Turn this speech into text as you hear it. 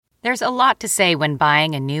There's a lot to say when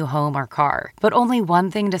buying a new home or car, but only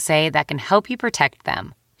one thing to say that can help you protect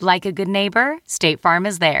them. Like a good neighbor, State Farm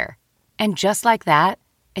is there. And just like that,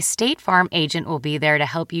 a State Farm agent will be there to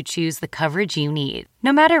help you choose the coverage you need,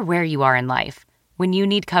 no matter where you are in life. When you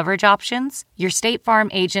need coverage options, your State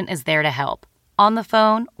Farm agent is there to help, on the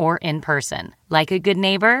phone or in person. Like a good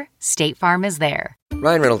neighbor, State Farm is there.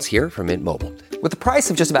 Ryan Reynolds here from Mint Mobile. With the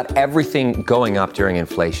price of just about everything going up during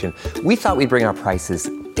inflation, we thought we'd bring our prices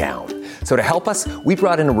down. So to help us, we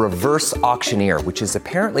brought in a reverse auctioneer, which is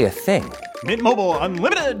apparently a thing. Mint Mobile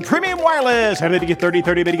Unlimited Premium Wireless. How to get 30,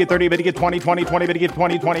 30, bit to get 30, bit to get 20, 20, 20, bit to get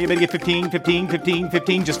 20, 20, bit to get 15, 15, 15,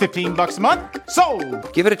 15, just $15 a month?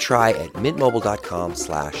 Sold! Give it a try at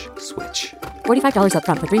mintmobile.com/switch. $45 up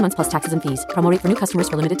front for 3 months plus taxes and fees. Promo rate for new customers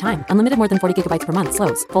for limited time. Unlimited more than 40 gigabytes per month.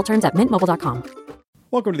 Slows full terms at mintmobile.com.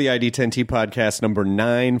 Welcome to the ID10T podcast number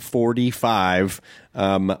 945.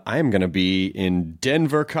 I am going to be in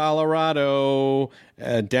Denver, Colorado,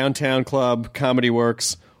 Downtown Club, Comedy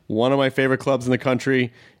Works, one of my favorite clubs in the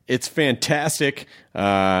country. It's fantastic,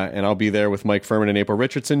 and I'll be there with Mike Furman and April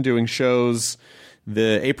Richardson doing shows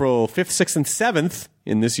the April 5th, 6th, and 7th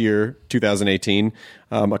in this year, 2018.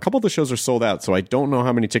 A couple of the shows are sold out, so I don't know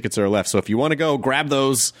how many tickets are left. So if you want to go, grab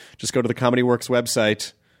those. Just go to the Comedy Works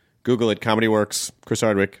website. Google it, Comedy Works, Chris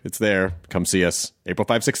Hardwick. It's there. Come see us. April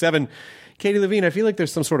 5, 6, 7. Katie Levine, I feel like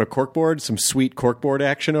there's some sort of corkboard, some sweet corkboard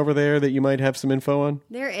action over there that you might have some info on.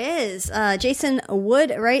 There is. Jason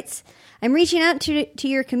Wood writes, I'm reaching out to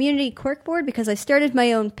your community corkboard because I started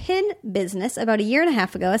my own pin business about a year and a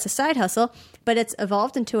half ago as a side hustle, but it's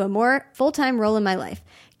evolved into a more full-time role in my life.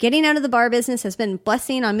 Getting out of the bar business has been a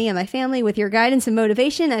blessing on me and my family. With your guidance and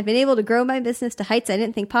motivation, I've been able to grow my business to heights I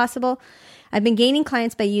didn't think possible. I've been gaining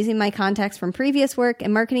clients by using my contacts from previous work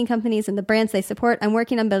and marketing companies and the brands they support. I'm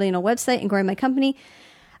working on building a website and growing my company.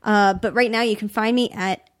 But right now you can find me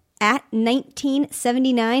at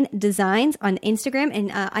 1979 Designs on Instagram,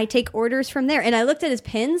 and I take orders from there. And I looked at his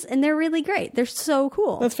pins, and they're really great. They're so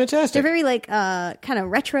cool. That's fantastic. They're very kind of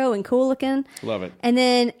retro and cool looking. Love it. And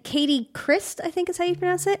then Katie Christ, I think is how you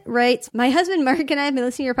pronounce it, writes, my husband Mark and I have been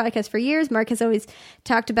listening to your podcast for years. Mark has always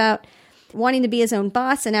talked about wanting to be his own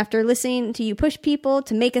boss, and after listening to you push people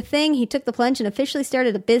to make a thing, he took the plunge and officially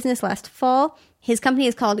started a business last fall. His company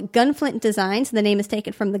is called Gunflint Designs. The name is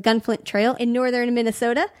taken from the Gunflint Trail in northern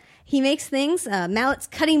Minnesota. He makes things, mallets,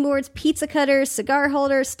 cutting boards, pizza cutters, cigar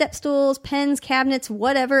holders, step stools, pens, cabinets,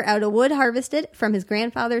 whatever, out of wood harvested from his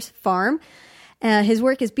grandfather's farm. His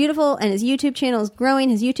work is beautiful, and his YouTube channel is growing.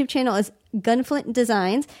 His YouTube channel is Gunflint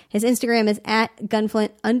Designs. His Instagram is at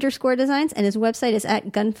 @Gunflint_designs, and his website is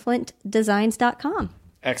at gunflintdesigns.com.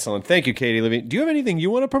 Excellent. Thank you, Katie Levine. Do you have anything you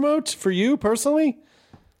want to promote for you personally?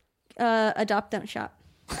 Adopt, don't shop.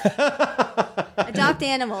 Adopt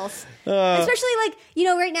animals. Especially right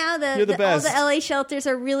now, all the LA shelters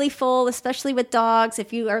are really full, especially with dogs.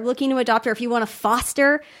 If you are looking to adopt or if you want to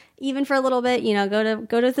foster even for a little bit,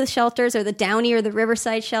 go to the shelters or the Downey or the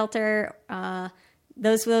Riverside shelter.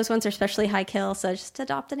 Those ones are especially high kill, so just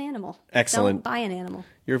adopt an animal. Excellent. Don't buy an animal.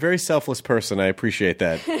 You're a very selfless person. I appreciate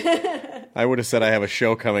that. I would have said I have a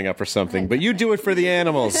show coming up or something, but you do it for the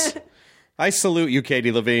animals. I salute you,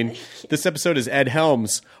 Katie Levine. This episode is Ed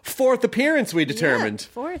Helms' 4th appearance, we determined.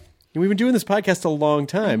 Yeah, 4th. We've been doing this podcast a long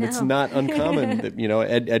time. It's not uncommon that,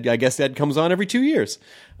 Ed, I guess Ed comes on every 2 years.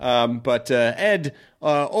 But Ed,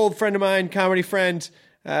 old friend of mine, comedy friend,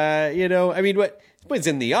 he's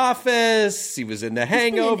in The Office, he was in The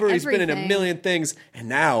Hangover, he's been in a million things, and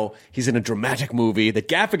now he's in a dramatic movie that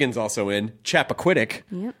Gaffigan's also in, Chappaquiddick,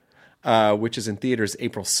 which is in theaters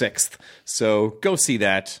April 6th. So go see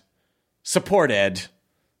that. Support Ed.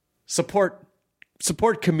 Support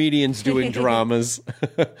comedians doing dramas.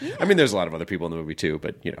 I mean, there's a lot of other people in the movie too,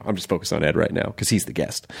 but I'm just focused on Ed right now because he's the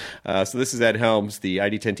guest. So this is Ed Helms, the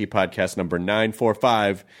ID10T podcast number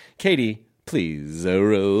 945. Katie, please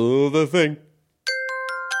roll the thing.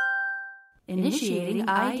 Initiating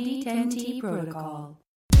ID10T protocol.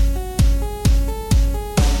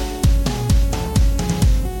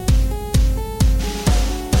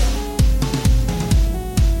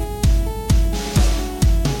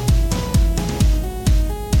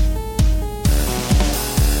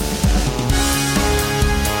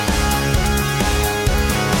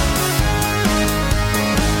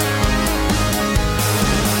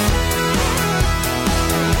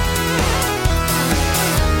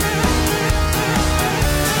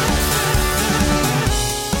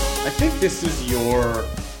 This is your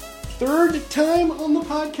 3rd time on the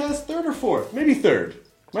podcast, 3rd or 4th, maybe 3rd.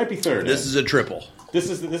 Might be 3rd. This is a triple. This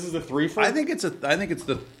is the 3 for. I think it's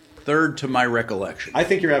the 3rd to my recollection. I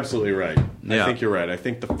think you're absolutely right. Yeah. I think you're right. I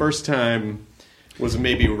think the first time was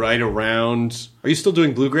maybe right around. Are you still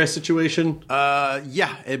doing Bluegrass Situation?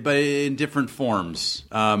 Yeah, but in different forms.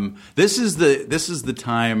 This is the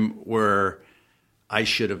time where I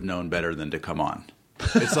should have known better than to come on.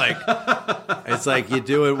 It's like you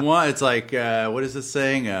do it once. It's like what is this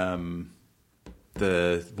saying?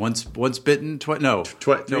 The once bitten, fool me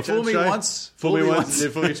once, fool me once,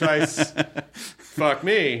 fool me twice. Fuck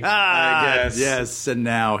me, I guess. Yes, and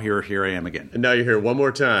now here I am again. And now you're here one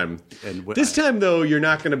more time. And this time, though, you're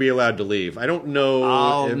not going to be allowed to leave. I don't know.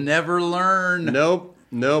 I'll never learn. Nope.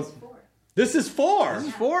 This is 4. This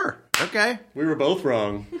is 4. Okay. We were both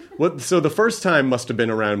wrong. So the first time must have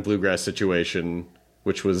been around Bluegrass Situation,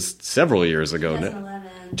 which was several years ago.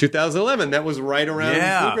 2011. That was right around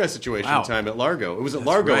Bluegrass Situation time at Largo. It was at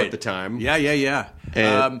Largo at the time. Yeah.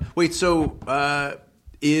 Wait, so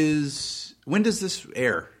when does this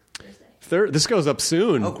air? This goes up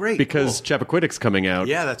soon. Oh, great. Because Chappaquiddick's coming out.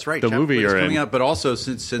 Yeah, that's right. The movie you're in. Coming out, but also,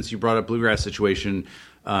 since you brought up Bluegrass Situation,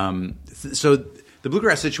 so the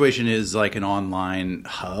Bluegrass Situation is like an online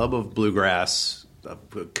hub of bluegrass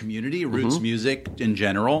community, roots music in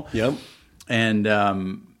general. Yep. And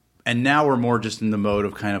now we're more just in the mode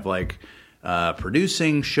of kind of like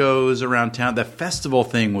producing shows around town. The festival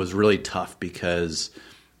thing was really tough because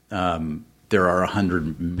there are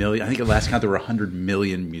 100 million. I think at last count there were 100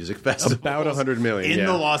 million music festivals. About 100 million in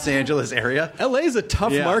the Los Angeles area. LA is a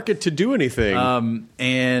tough market to do anything.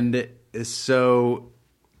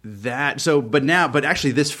 But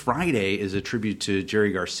actually this Friday is a tribute to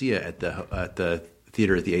Jerry Garcia at the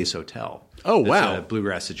theater at the Ace Hotel. Oh, wow. It's a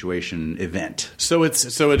Bluegrass Situation event. So it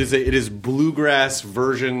is bluegrass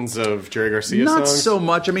versions of Jerry Garcia songs? Not so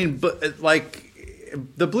much. I mean, but like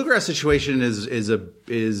the Bluegrass Situation is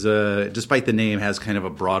despite the name has kind of a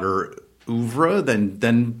broader oeuvre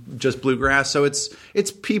than just bluegrass. So it's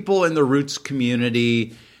people in the roots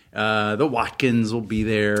community. The Watkins will be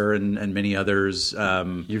there and many others.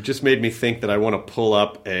 You've just made me think that I want to pull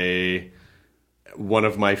up one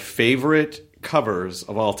of my favorite covers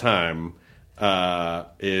of all time.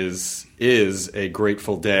 Is a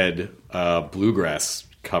Grateful Dead bluegrass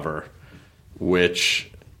cover,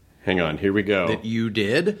 which, hang on, here we go. That you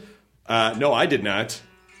did? No, I did not.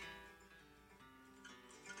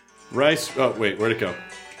 Rice, oh wait, where'd it go?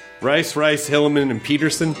 Rice, Hilleman, and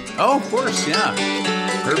Peterson. Oh, of course, yeah.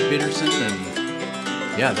 Herb Peterson,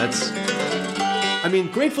 and yeah, that's... I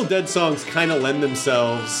mean, Grateful Dead songs kind of lend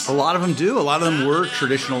themselves... A lot of them do. A lot of them were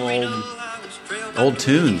traditional old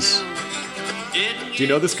tunes. Do you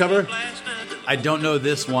know this cover? I don't know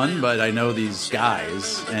this one, but I know these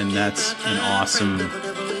guys, and that's an awesome...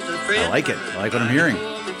 I like it. I like what I'm hearing.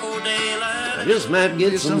 I just might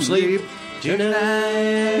get some sleep tonight.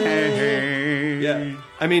 Yeah.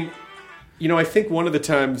 I mean, I think one of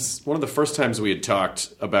the first times we had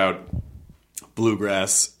talked about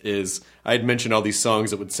bluegrass is I had mentioned all these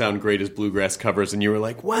songs that would sound great as bluegrass covers, and you were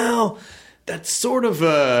like, well, that's sort of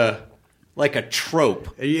like a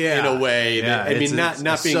trope, in a way. Yeah, I mean, not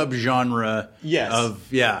being subgenre. Yes,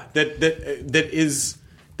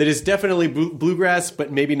 that is definitely bluegrass,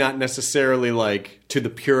 but maybe not necessarily like to the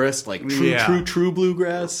purist, like true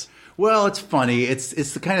bluegrass. Well, it's funny.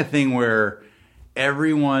 It's the kind of thing where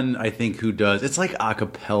everyone, I think, who does it's like a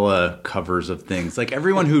cappella covers of things. Like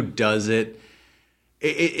everyone who does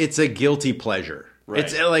it's a guilty pleasure. Right.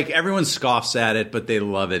 It's like everyone scoffs at it, but they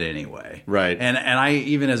love it anyway. Right. And I,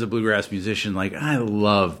 even as a bluegrass musician, like I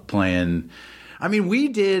love playing. I mean, we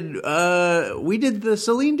did the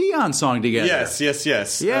Celine Dion song together.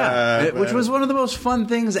 Yes. Yeah, which was one of the most fun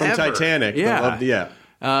things from ever. Titanic. Yeah.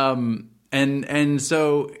 And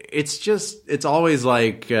so it's always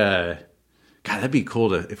like, God, that'd be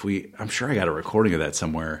cool I'm sure I got a recording of that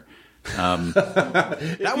somewhere.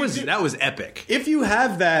 That was epic. If you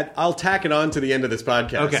have that, I'll tack it on to the end of this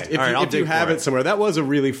podcast. Okay, if you have it somewhere, that was a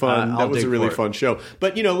really fun. That was a really fun show.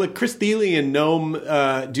 But look, Chris Thiele and Gnome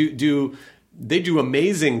do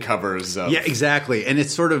amazing covers of... Yeah, exactly. And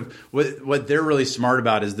it's sort of what they're really smart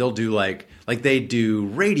about is they'll do like they do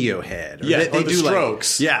Radiohead. Or they do do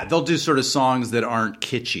Strokes. They'll do sort of songs that aren't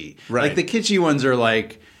kitschy. Right. Like the kitschy ones are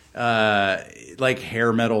like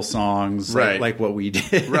hair metal songs, right. like what we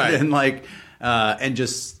did. Right. And and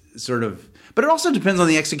just sort of... But it also depends on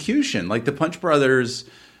the execution. Like the Punch Brothers,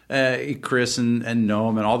 Chris and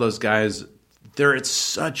Gnome and all those guys... They're at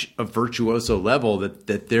such a virtuoso level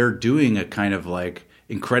that they're doing a kind of like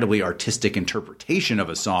incredibly artistic interpretation of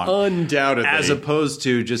a song. Undoubtedly. As opposed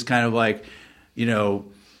to just kind of like,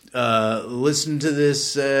 listen to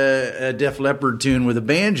this Def Leppard tune with a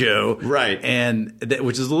banjo. Right.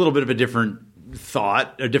 Which is a little bit of a different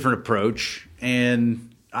thought, a different approach.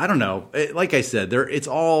 And I don't know. Like I said, it's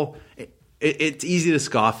all it's easy to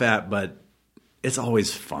scoff at, but it's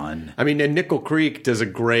always fun. I mean, and Nickel Creek does a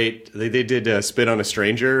great. They did "Spit on a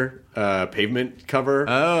Stranger" Pavement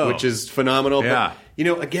cover, which is phenomenal. Yeah.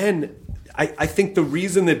 But again, I think the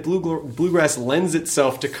reason that bluegrass lends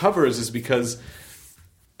itself to covers is because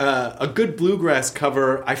a good bluegrass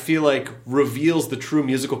cover, I feel like, reveals the true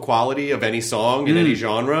musical quality of any song in any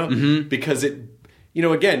genre, because it,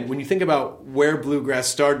 again, when you think about where bluegrass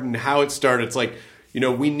started and how it started, it's like,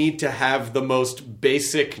 we need to have the most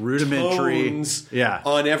basic rudimentary tones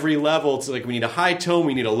on every level. It's like we need a high tone,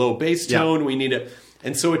 we need a low bass tone, we need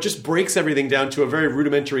and so it just breaks everything down to a very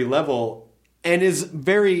rudimentary level and is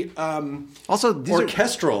very also these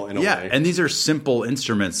orchestral in a way. Yeah, and these are simple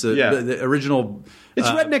instruments. The original. It's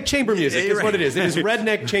redneck chamber music is what it is. It is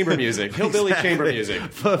redneck chamber music, hillbilly chamber music.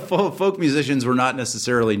 Folk musicians were not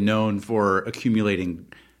necessarily known for accumulating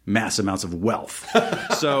mass amounts of wealth.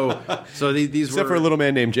 So these Except were, for a little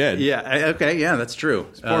man named Jed. Yeah, okay, yeah, that's true.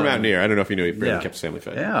 Poor mountaineer. I don't know if you knew he barely kept his family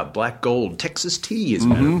fed. Yeah, black gold, Texas tea, as a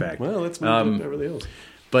matter of fact. Well, let's move to Beverly Hills.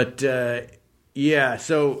 But yeah,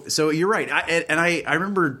 so you're right. I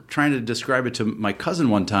remember trying to describe it to my cousin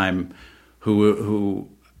one time, who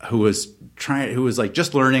was like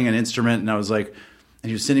just learning an instrument, and I was like, and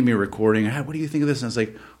he was sending me a recording. What do you think of this? And I was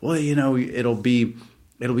like, well, it'll be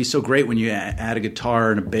so great when you add a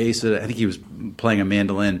guitar and a bass. I think he was playing a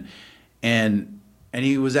mandolin, and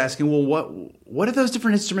he was asking, well, what do those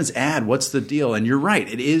different instruments add? What's the deal? And you're right.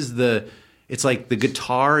 It's like the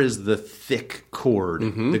guitar is the thick chord.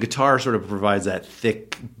 The guitar sort of provides that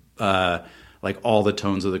thick, like all the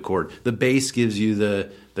tones of the chord. The bass gives you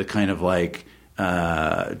the kind of like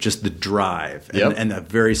just the drive and a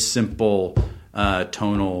very simple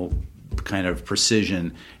tonal kind of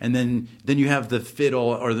precision. And then you have the fiddle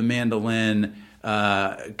or the mandolin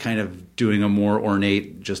kind of doing a more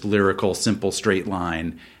ornate, just lyrical, simple straight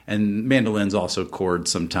line. And mandolins also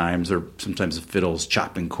chords sometimes, or sometimes the fiddle's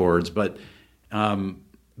chopping chords, but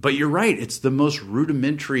you're right. It's the most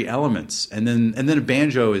rudimentary elements, and then a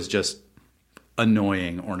banjo is just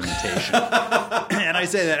annoying ornamentation. And I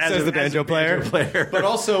say that as the banjo player.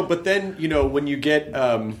 But then when you get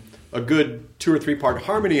a good 2 or 3 part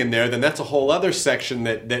harmony in there, then that's a whole other section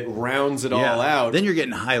that rounds it all out. Then you're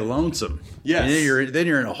getting high lonesome. Yes. And then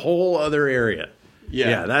you're in a whole other area.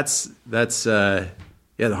 Yeah. That's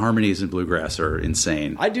the harmonies in bluegrass are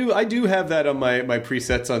insane. I do have that on my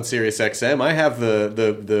presets on Sirius XM. I have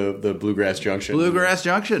the Bluegrass Junction. Bluegrass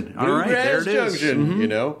Junction. All right, there it is. Junction,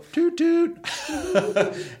 Toot toot.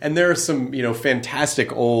 And there are some,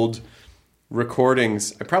 fantastic old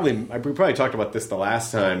recordings. We probably talked about this the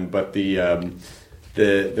last time, but there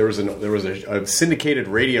was a syndicated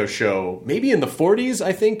radio show maybe in the 40s,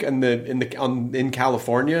 I think, in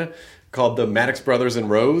California, called the Maddox Brothers and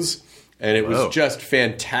Rose. And it was just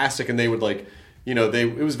fantastic, and they would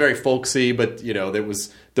it was very folksy, but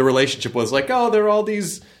the relationship was like, oh, they're all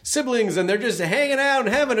these siblings, and they're just hanging out and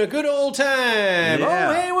having a good old time. Yeah.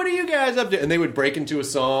 Oh, hey, what are you guys up to? And they would break into a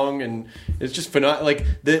song, and it's just phenomenal. Like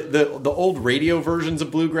the old radio versions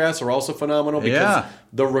of bluegrass are also phenomenal because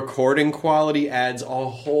the recording quality adds a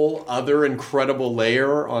whole other incredible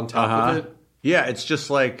layer on top of it. Yeah, it's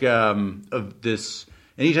just like of this.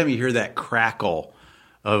 Anytime you hear that crackle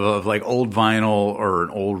of like old vinyl or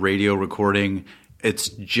an old radio recording, it's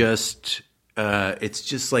just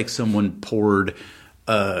like someone poured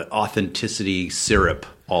authenticity syrup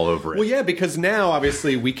all over it. Well, yeah, because now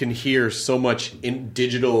obviously we can hear so much in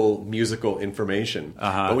digital musical information.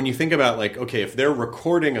 But when you think about if they're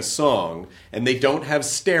recording a song and they don't have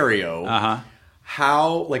stereo,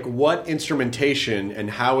 how what instrumentation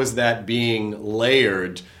and how is that being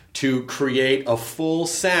layered to create a full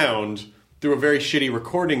sound through a very shitty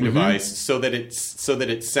recording device so that it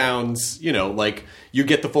sounds, like you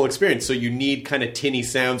get the full experience. So you need kind of tinny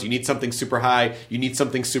sounds. You need something super high. You need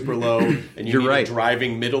something super low. And you need a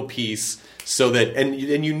driving middle piece so that – and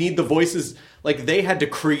you need the voices – they had to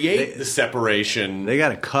create the separation. They got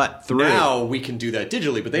to cut through. Now we can do that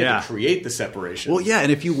digitally, but they had to create the separation. Well, yeah,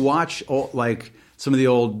 and if you watch some of the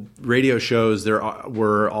old radio shows, there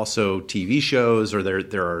were also TV shows, or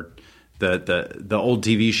there are – the old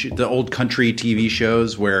the old country TV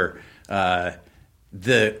shows where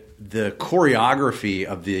the choreography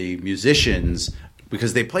of the musicians,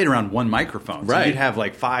 because they played around one microphone, so you'd have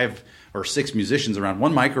 5 or 6 musicians around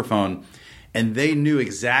one microphone, and they knew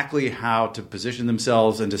exactly how to position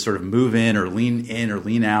themselves and to sort of move in or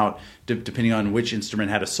lean out, depending on which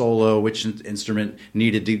instrument had a solo, which instrument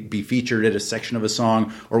needed to be featured at a section of a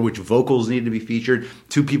song, or which vocals needed to be featured.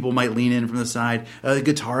 2 people might lean in from the side. The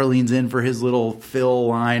guitar leans in for his little fill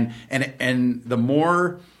line, and the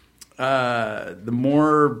more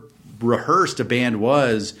rehearsed a band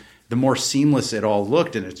was, the more seamless it all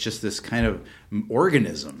looked. And it's just this kind of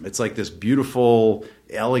organism. It's like this beautiful,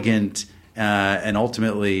 elegant, and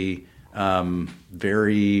ultimately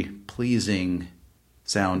very pleasing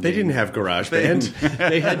sound. They didn't have GarageBand.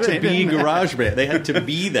 They had to be GarageBand. They had to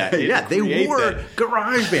be that. They wore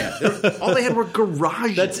GarageBand. All they had were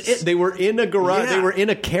garages. That's it. They were in a garage. Yeah. They were in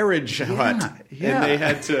a carriage hut, and they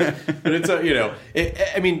had to. But it's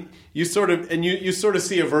I mean, you sort of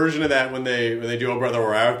see a version of that when they do "Oh Brother,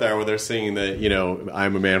 We're Out There," where they're singing the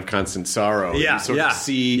 "I'm a Man of Constant Sorrow." Yeah, you sort of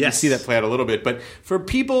see that play out a little bit. But for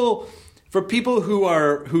people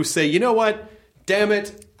who say, you know what, damn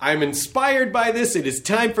it, I'm inspired by this. It is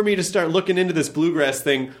time for me to start looking into this bluegrass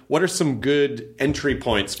thing. What are some good entry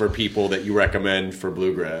points for people that you recommend for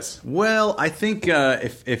bluegrass? Well, I think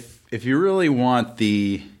if you really want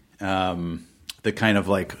the kind of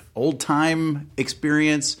like old time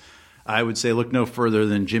experience, I would say look no further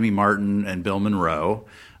than Jimmy Martin and Bill Monroe,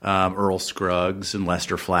 Earl Scruggs and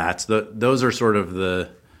Lester Flatts. Those are sort of the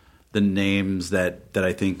names that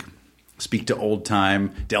I think speak to old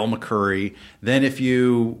time. Del McCurry. Then if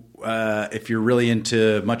you're really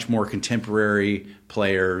into much more contemporary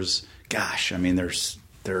players, gosh, I mean there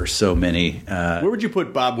are so many. Where would you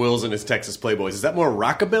put Bob Wills and his Texas Playboys? Is that more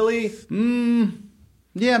rockabilly?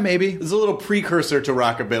 Yeah, maybe. It's a little precursor to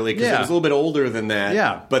rockabilly because it was a little bit older than that.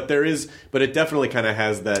 Yeah, but it definitely kind of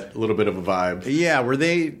has that little bit of a vibe. Yeah, were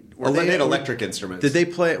they had electric instruments? Did they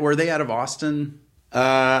play? Were they out of Austin?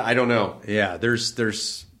 I don't know. Yeah,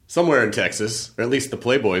 there's somewhere in Texas, or at least the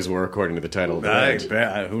Playboys were, according to the title of the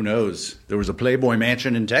band. Who knows? There was a Playboy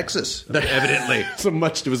mansion in Texas, evidently. It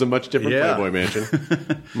was a much different Playboy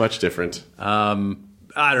mansion. Much different.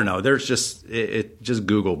 I don't know. There's just just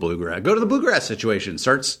Google bluegrass. Go to the bluegrass situation.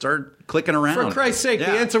 Start clicking around. For Christ's sake, the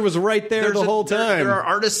answer was right there the whole time. There are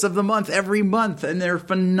artists of the month every month, and they're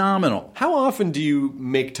phenomenal. How often do you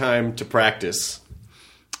make time to practice?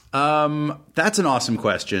 That's an awesome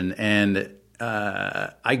question, and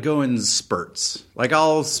I go in spurts. Like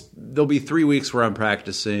there'll be 3 weeks where I'm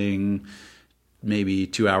practicing maybe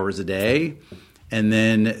 2 hours a day, and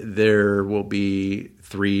then there will be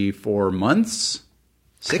 3-4 months.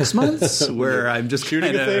 6 months where I'm just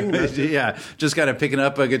shooting a thing, just kind of picking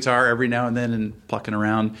up a guitar every now and then and plucking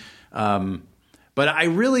around. But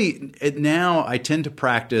now I tend to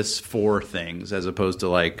practice for things as opposed to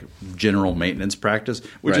like general maintenance practice,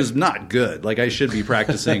 which is not good. Like I should be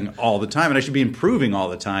practicing all the time, and I should be improving all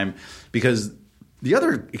the time, because the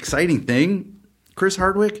other exciting thing, Chris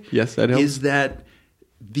Hardwick, yes, that helps, is that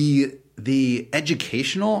the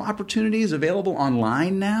educational opportunities available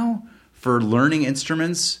online now for learning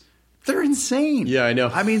instruments, they're insane. Yeah, I know.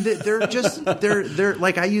 I mean, they're just they're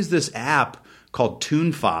like, I use this app called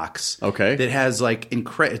TuneFox. Okay. That has like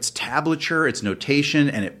it's tablature, it's notation,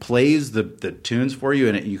 and it plays the tunes for you,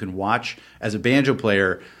 and you can watch as a banjo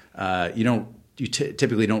player. You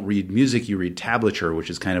typically don't read music, you read tablature,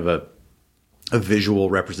 which is kind of a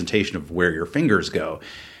visual representation of where your fingers go,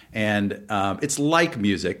 and it's like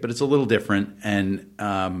music, but it's a little different.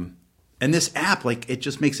 And this app, like, it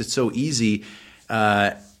just makes it so easy,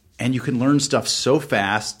 and you can learn stuff so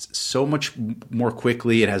fast, so much more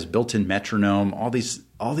quickly. It has built-in metronome, all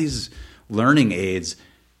these learning aids.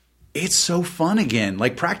 It's so fun again.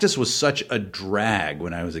 Like, practice was such a drag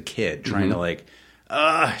when I was a kid, trying to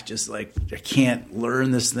I can't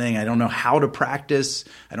learn this thing. I don't know how to practice.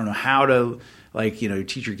 I don't know how to, your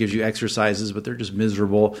teacher gives you exercises, but they're just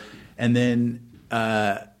miserable. And then,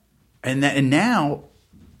 and now,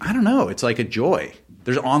 I don't know. It's like a joy.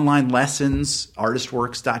 There's online lessons.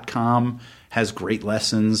 Artistworks.com has great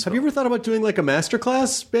lessons. Have you ever thought about doing like a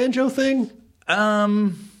masterclass banjo thing?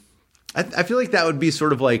 I feel like that would be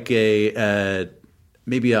sort of like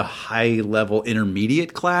maybe a high level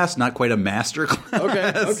intermediate class, not quite a master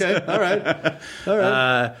class. Okay. All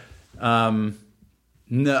right.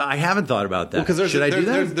 No, I haven't thought about that. Well, should I do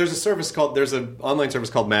that? There's an online service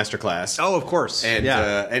called Masterclass. Oh, of course. And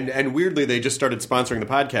and weirdly, they just started sponsoring the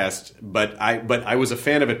podcast. But I was a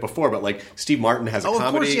fan of it before. But like Steve Martin has a comedy.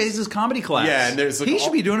 Of course, he has his comedy class. Yeah, and he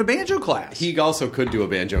should be doing a banjo class. He also could do a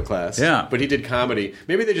banjo class. Yeah, but he did comedy.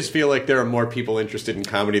 Maybe they just feel like there are more people interested in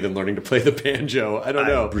comedy than learning to play the banjo. I don't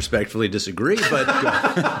know. I respectfully disagree, but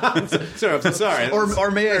I'm so sorry.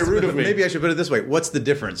 Or maybe I should put it this way: what's the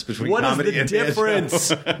difference between comedy and banjo?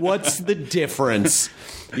 What's the difference?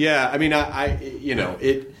 Yeah, I mean, I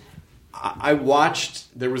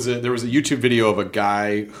watched. There was a YouTube video of a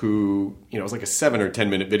guy who, it was like a 7 or 10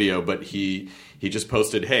 minute video, but he just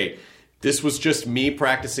posted, "Hey, this was just me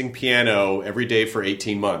practicing piano every day for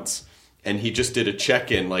 18 months." and he just did a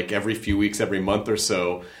check-in like every few weeks, every month or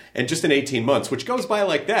so. And just in 18 months, which goes by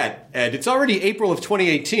like that. And it's already April of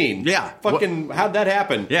 2018. Yeah. Fucking, how'd that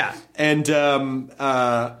happen? Yeah. And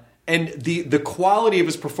the quality of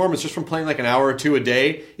his performance just from playing like an hour or two a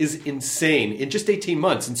day is insane in just 18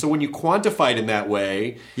 months. And so when you quantify it in that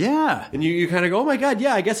way, Yeah. and you kind of go, oh my God,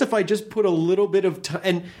 yeah, I guess if I just put a little bit of time,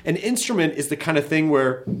 and an instrument is the kind of thing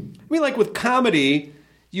where, I mean, like with comedy,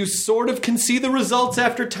 you sort of can see the results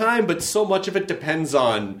after time, but so much of it depends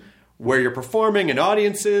on where you're performing and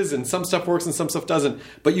audiences, and some stuff works and some stuff doesn't.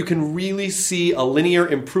 But you can really see a linear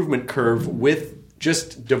improvement curve with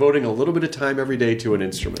just devoting a little bit of time every day to an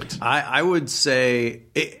instrument. I would say,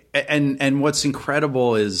 and what's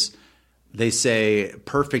incredible is they say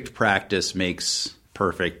perfect practice makes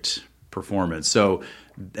perfect performance. So,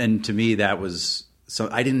 and to me, that was so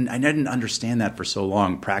I didn't understand that for so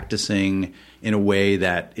long. Practicing in a way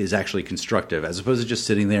that is actually constructive, as opposed to just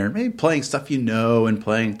sitting there and maybe playing stuff and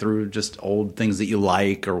playing through just old things that you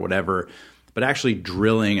like or whatever, but actually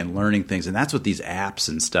drilling and learning things. And that's what these apps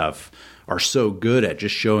and stuff are so good at,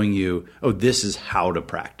 just showing you, oh, this is how to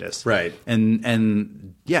practice. Right.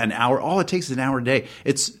 And yeah, an hour, all it takes is an hour a day.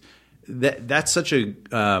 That's such a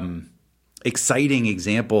exciting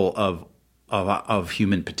example of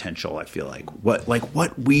human potential. I feel like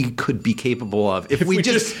what we could be capable of if we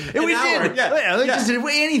just did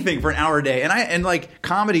anything for an hour a day. And like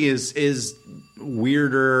comedy is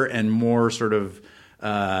weirder and more sort of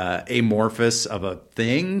amorphous of a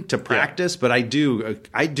thing to practice. But I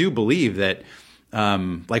do believe that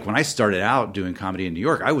like when I started out doing comedy in New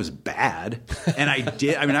York, I was bad, and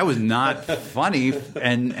I was not funny,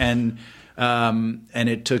 and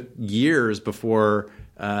it took years before.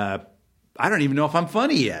 I don't even know if I'm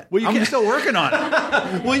funny yet. Well, I'm still working on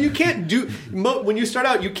it. Well, you can't do when you start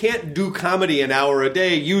out. You can't do comedy an hour a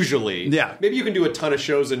day usually. Yeah, maybe you can do a ton of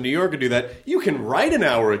shows in New York and do that. You can write an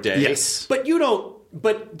hour a day. Yes, but you don't.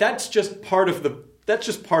 But that's just part of the. That's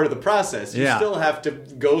just part of the process. You still have to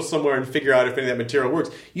go somewhere and figure out if any of that material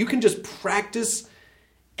works. You can just practice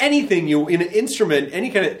anything in an instrument, any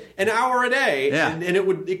kind of an hour a day, and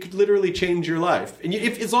it could literally change your life. And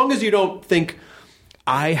as long as you don't think,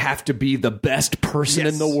 I have to be the best person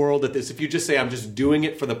in the world at this. If you just say, I'm just doing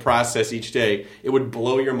it for the process each day, it would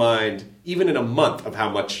blow your mind, even in a month, of how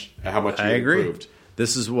much you improved.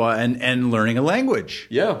 This is why, and learning a language.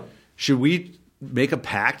 Yeah. Should we make a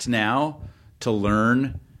pact now to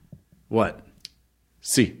learn what?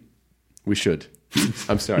 Sí. We should.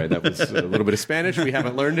 I'm sorry, that was a little bit of Spanish. We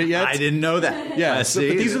haven't learned it yet. I didn't know that. Yeah, but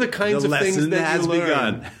these are the kinds of things that has you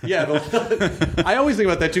learn. begun. Yeah, I always think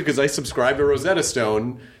about that too because I subscribe to Rosetta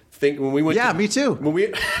Stone. When we went, me too. When we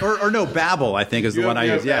or no, Babbel, I think is the one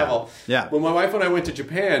I use. Babbel. Yeah. When my wife and I went to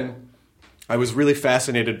Japan, I was really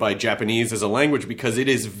fascinated by Japanese as a language because it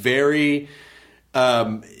is very.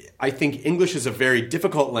 I think English is a very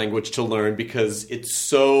difficult language to learn because it's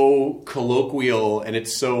so colloquial and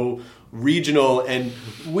it's so regional, and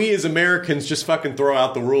we as Americans just fucking throw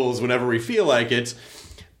out the rules whenever we feel like it.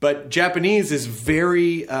 But Japanese is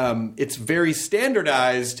very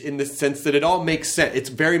standardized in the sense that it all makes sense. It's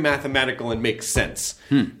very mathematical and makes sense.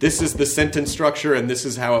 This is the sentence structure, and this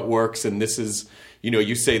is how it works, and this is,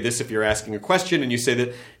 you say this if you're asking a question, and you say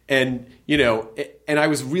that, and, and I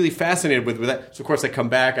was really fascinated with that. So, of course, I come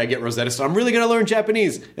back, I get Rosetta Stone. I'm really going to learn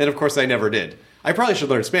Japanese. And, of course, I never did. I probably should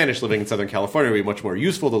learn Spanish. Living in Southern California, it would be much more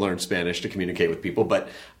useful to learn Spanish to communicate with people. But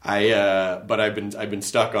I've been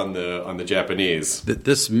stuck on the Japanese.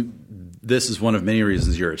 This is one of many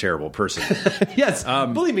reasons you're a terrible person. Yes,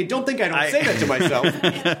 believe me. Don't think I don't say that to myself.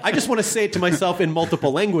 I just want to say it to myself in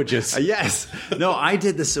multiple languages. Yes. No, I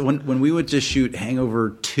did this when we went to shoot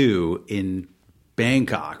Hangover 2 in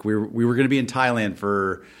Bangkok. We were going to be in Thailand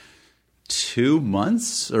for 2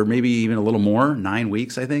 months, or maybe even a little more, 9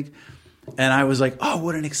 weeks, I think. And I was like, oh,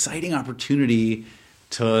 what an exciting opportunity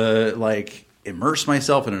to immerse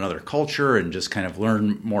myself in another culture and just kind of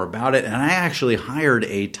learn more about it. And I actually hired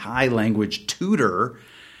a Thai language tutor,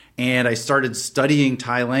 and I started studying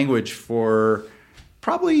Thai language for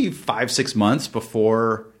probably 5-6 months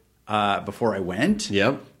before I went.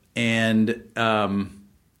 Yep. And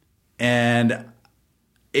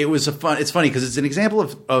it was it's funny because it's an example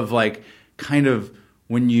of kind of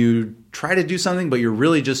when you try to do something, but you're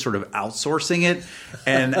really just sort of outsourcing it.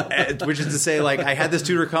 And which is to say, I had this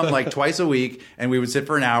tutor come twice a week, and we would sit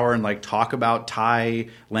for an hour and talk about Thai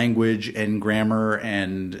language and grammar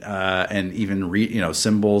and even read,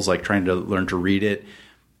 symbols, trying to learn to read it.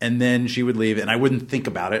 And then she would leave, and I wouldn't think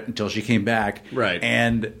about it until she came back. Right.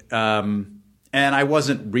 And And I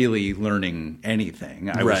wasn't really learning anything.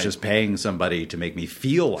 I was just paying somebody to make me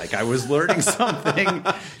feel like I was learning something.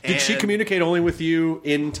 Did she communicate only with you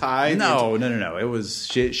in Thai? No. It was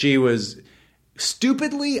she was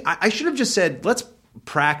stupidly. I should have just said, let's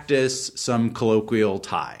practice some colloquial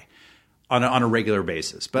Thai on a regular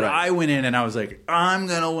basis. But I went in and I was like, I'm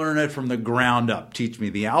going to learn it from the ground up. Teach me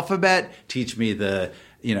the alphabet. Teach me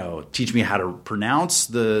teach me how to pronounce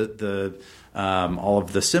the all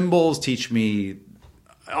of the symbols. Teach me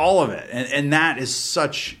all of it. And that is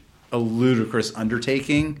such a ludicrous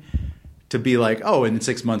undertaking to be like, oh, in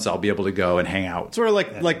 6 months I'll be able to go and hang out. Sort of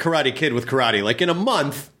like Karate Kid with karate. Like in a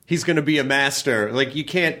month, he's going to be a master. Like you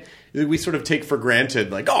can't. We sort of take for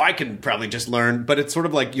granted, like, oh, I can probably just learn. But it's sort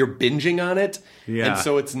of like you're binging on it. Yeah. And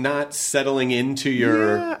so it's not settling into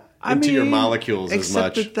your your molecules as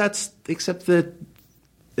much. Except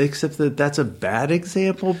that that's a bad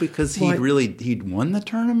example because he'd won the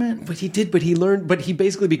tournament. But he did. But he learned. But he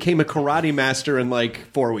basically became a karate master in like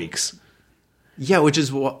 4 weeks. Yeah, which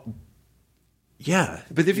is what. Yeah.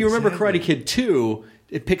 But if you remember Karate Kid 2,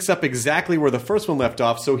 it picks up exactly where the first one left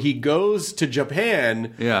off. So he goes to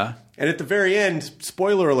Japan. Yeah. And at the very end,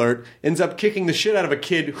 spoiler alert, ends up kicking the shit out of a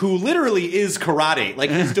kid who literally is karate. Like,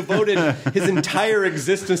 he's devoted his entire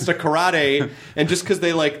existence to karate. And just because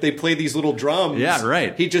they play these little drums,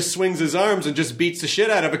 he just swings his arms and just beats the shit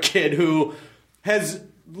out of a kid who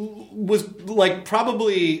was like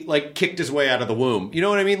probably like kicked his way out of the womb. You know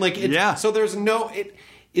what I mean? Like, so there's no...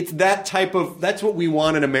 It's that type of... That's what we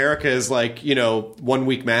want in America is like, 1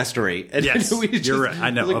 week mastery. And yes, you're right. I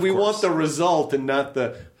know, like, we want the result and not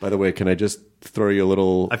the... By the way, can I just throw you a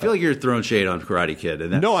little... I feel like you're throwing shade on Karate Kid.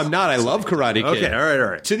 And no, I'm not. I love Karate Kid. Okay, all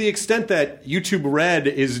right. To the extent that YouTube Red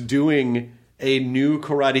is doing a new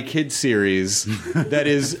Karate Kid series that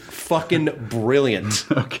is fucking brilliant.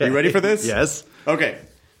 Okay. You ready for this? Yes. Okay.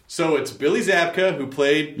 So it's Billy Zabka, who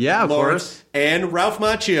played Lawrence, of course, and Ralph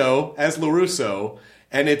Macchio as LaRusso.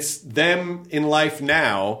 And it's them in life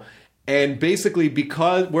now, and basically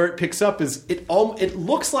because where it picks up is it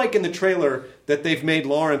looks like in the trailer that they've made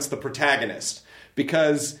Lawrence the protagonist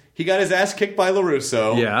because he got his ass kicked by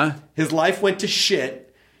LaRusso. Yeah, his life went to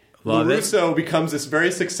shit. LaRusso becomes this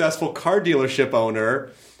very successful car dealership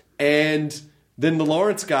owner, and then the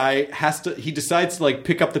Lawrence guy decides to like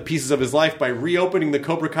pick up the pieces of his life by reopening the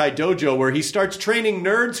Cobra Kai dojo where he starts training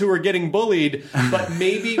nerds who are getting bullied, but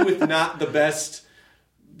maybe with not the best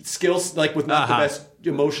skills, like with not the best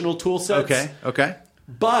emotional tool sets. Okay.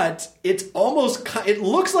 But it's almost, it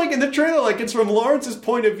looks like in the trailer like it's from Lawrence's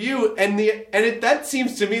point of view, that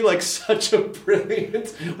seems to me like such a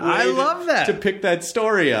brilliant way I love that. to pick that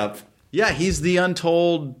story up. Yeah, he's the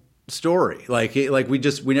untold story. Like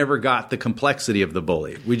we never got the complexity of the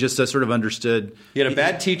bully. We just sort of understood. He had a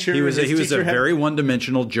bad teacher. He was a very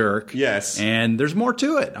one-dimensional jerk. Yes, and there's more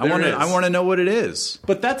to it. I want to know what it is.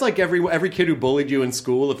 But that's like every kid who bullied you in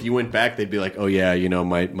school. If you went back, they'd be like, "Oh yeah,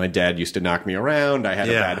 my dad used to knock me around. I had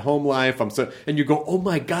a bad home life. And you go, "Oh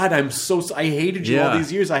my God, I hated you all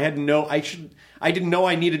these years. I didn't know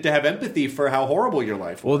I needed to have empathy for how horrible your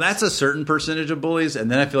life was." Well, that's a certain percentage of bullies, and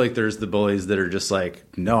then I feel like there's the bullies that are just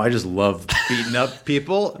like, no, I just love beating up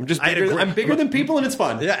people. I'm bigger than people, and it's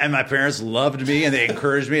fun. Yeah, and my parents loved me, and they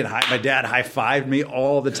encouraged me, and my dad high-fived me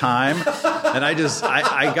all the time, and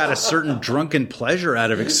I got a certain drunken pleasure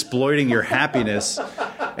out of exploiting your happiness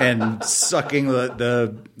and sucking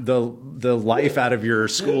the life out of your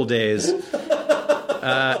school days.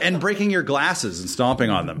 And breaking your glasses and stomping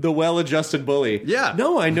on them. The well-adjusted bully. Yeah.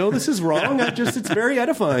 No, I know this is wrong. It's very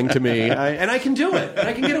edifying to me. And I can do it. And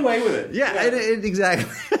I can get away with it. Yeah. Exactly.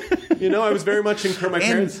 I was very much my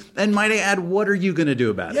parents. And might I add, what are you going to do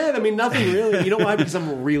about it? Yeah, I mean, nothing really. You know why? Because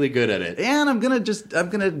I'm really good at it. And I'm going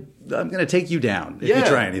to take you down if you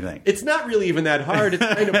try anything. It's not really even that hard. It's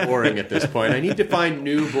kind of boring at this point. I need to find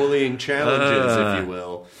new bullying challenges, if you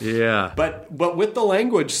will. Yeah. But with the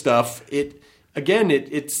language stuff, it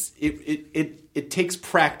takes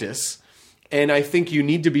practice, and I think you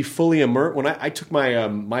need to be fully immersed. When I took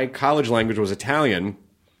my college language was Italian,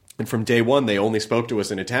 and from day one they only spoke to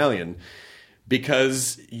us in Italian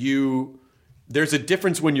because there's a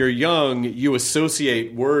difference when you're young. You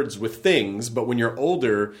associate words with things, but when you're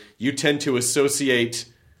older, you tend to associate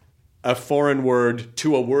a foreign word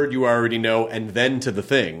to a word you already know and then to the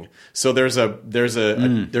thing. So there's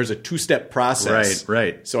a two-step process.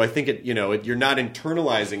 Right. So I think you're not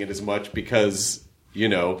internalizing it as much because,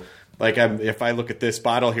 if I look at this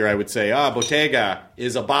bottle here, I would say, bottega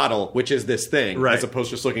is a bottle, which is this thing, right, as opposed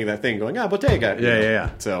to just looking at that thing going, bottega. Yeah.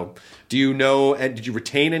 So do you know, and did you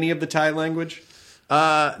retain any of the Thai language?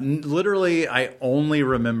 Literally, I only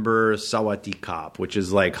remember Sawadee Krap, which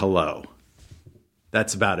is like hello.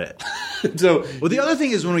 That's about it. So, well, the other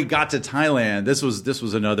thing is when we got to Thailand, this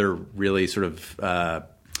was another really sort of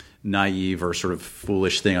naive or sort of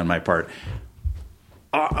foolish thing on my part.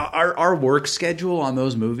 Our work schedule on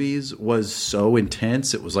those movies was so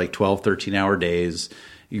intense. It was like 12, 13-hour days.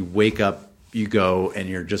 You wake up, you go, and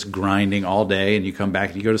you're just grinding all day, and you come back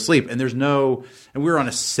and you go to sleep. And and we were on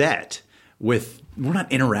a set we're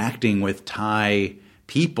not interacting with Thai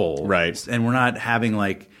people. Right. And we're not having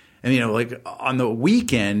like on the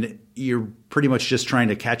weekend, you're pretty much just trying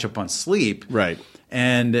to catch up on sleep. Right.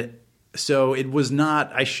 And so it was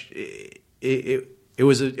not, it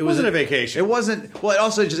wasn't a vacation. It wasn't.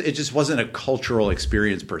 Well, it just wasn't a cultural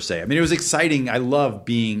experience per se. I mean, it was exciting. I love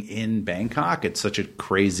being in Bangkok. It's such a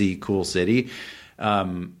crazy, cool city,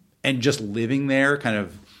 and just living there, kind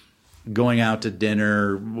of going out to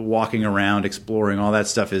dinner, walking around, exploring, all that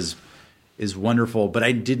stuff is wonderful. But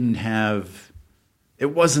I didn't have. It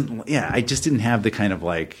wasn't. Yeah, I just didn't have the kind of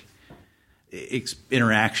like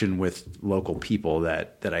interaction with local people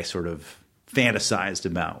that I sort of fantasized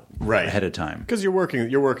about ahead of time. Because you're working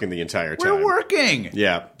the entire time. We're working.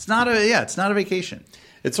 Yeah. It's not a vacation.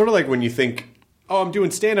 It's sort of like when you think, oh, I'm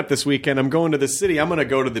doing stand-up this weekend. I'm going to the city. I'm going to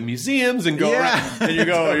go to the museums and go around. And you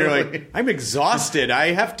go, You're like, I'm exhausted. I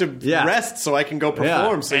have to rest so I can go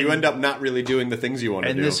perform. Yeah. So you end up not really doing the things you want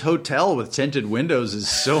to do. And this hotel with tinted windows is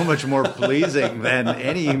so much more pleasing than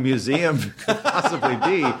any museum could possibly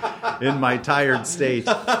be in my tired state.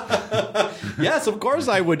 Yes, of course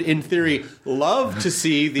I would, in theory, love to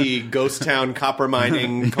see the ghost town copper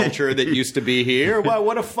mining culture that used to be here. Wow,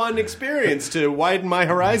 what a fun experience to widen my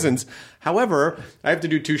horizons. However, I have to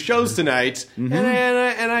do 2 shows tonight, and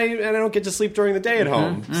I don't get to sleep during the day at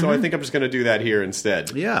home. So I think I'm just going to do that here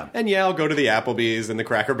instead. Yeah. And I'll go to the Applebee's and the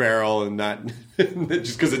Cracker Barrel and not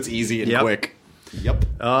just because it's easy and quick. Yep.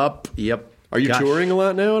 Are you touring a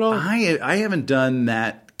lot now at all? I haven't done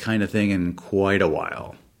that kind of thing in quite a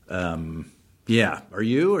while. Yeah. Are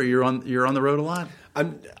you? Or you're on the road a lot?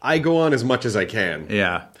 I go on as much as I can.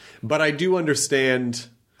 Yeah. But I do understand.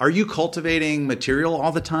 Are you cultivating material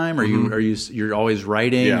all the time? Are you're always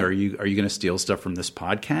writing? Yeah. Are you going to steal stuff from this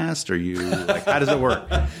podcast? Are you like, how does it work?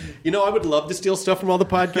 I would love to steal stuff from all the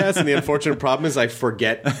podcasts, and the unfortunate problem is I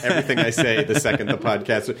forget everything I say the second the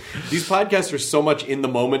podcast. These podcasts are so much in the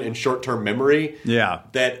moment and short-term memory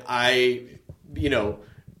that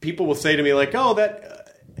people will say to me like, oh,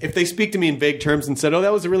 that if they speak to me in vague terms and said, oh,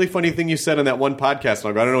 that was a really funny thing you said on that one podcast, and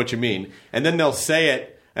I'll go, I don't know what you mean. And then they'll say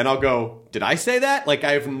it, and I'll go, did I say that? Like,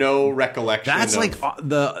 I have no recollection. That's like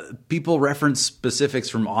the people reference specifics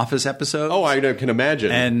from Office episodes. Oh, I can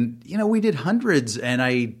imagine. And, we did hundreds, and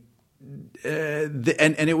and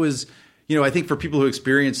it was, I think for people who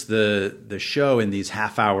experience the show in these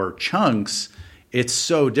half-hour chunks, it's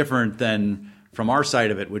so different than from our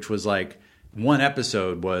side of it, which was like one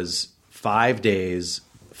episode was 5 days,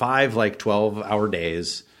 5 like 12-hour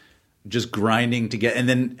days, just grinding to get,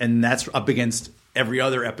 and that's up against every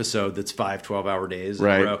other episode that's 5 12-hour days in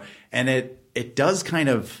a row. And it does kind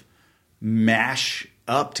of mash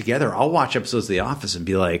up together. I'll watch episodes of The Office and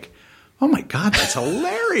be like, oh my God, that's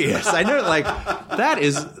hilarious. I know, like,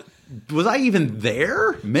 was I even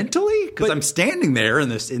there mentally? Because I'm standing there in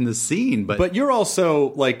the scene. But you're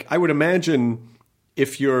also, like, I would imagine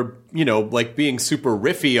if you're, like being super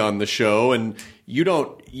riffy on the show and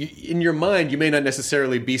in your mind, you may not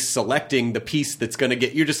necessarily be selecting the piece that's going to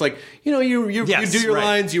get. You're just like, you do your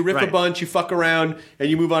lines, you riff a bunch, you fuck around, and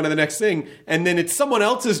you move on to the next thing. And then it's someone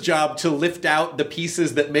else's job to lift out the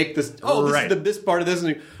pieces that make this. Oh, this is this part of this.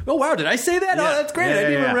 And oh wow, did I say that? Yeah. Oh, that's great. I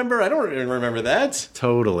didn't even remember. I don't even remember that.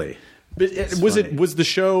 Totally. But was the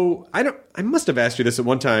show? I must have asked you this at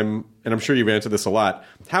one time, and I'm sure you've answered this a lot.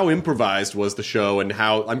 How improvised was the show, and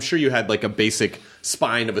how I'm sure you had like a basic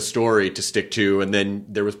spine of a story to stick to, and then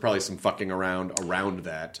there was probably some fucking around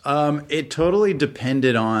that. It totally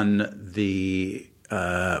depended on the.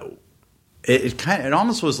 It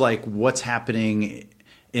almost was like what's happening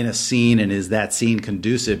in a scene, and is that scene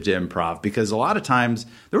conducive to improv? Because a lot of times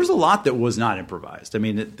there was a lot that was not improvised. I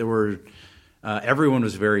mean, there were. Everyone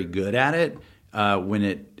was very good at it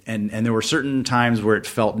and there were certain times where it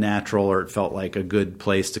felt natural or it felt like a good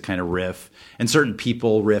place to kind of riff, and certain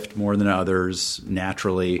people riffed more than others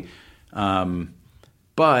naturally.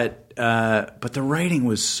 But the writing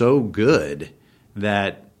was so good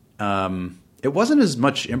that it wasn't as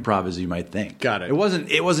much improv as you might think. Got it.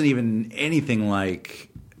 It wasn't even anything like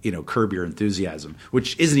Curb Your Enthusiasm,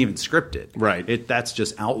 which isn't even scripted. Right. That's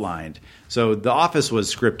just outlined. So The Office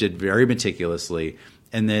was scripted very meticulously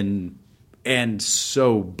and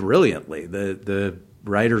so brilliantly. The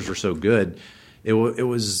writers were so good. It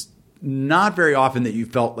was not very often that you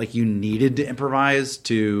felt like you needed to improvise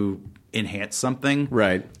to enhance something.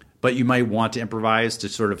 Right. But you might want to improvise to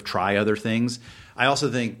sort of try other things. I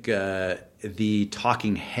also think the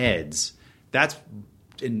talking heads, that's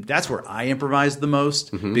where I improvised the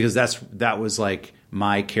most because that was like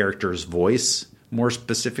my character's voice more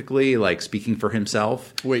specifically, like speaking for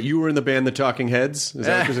himself. Wait, you were in the band The Talking Heads? Is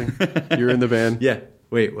that what you're saying? You were in the band? Yeah.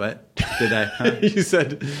 Wait, what? Did I? Huh? You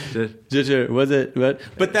said, did you, was it, what?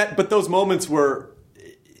 But those moments were,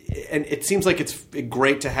 and it seems like it's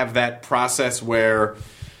great to have that process where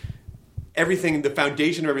everything, the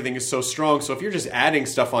foundation of everything is so strong. So if you're just adding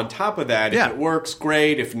stuff on top of that, if it works,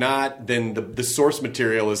 great. If not, then the source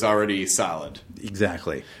material is already solid.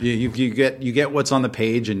 Exactly. You get what's on the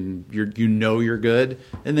page, and you know you're good,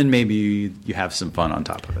 and then maybe you have some fun on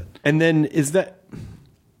top of it. And then is that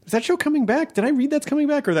show coming back? Did I read that's coming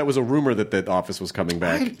back, or that was a rumor that The Office was coming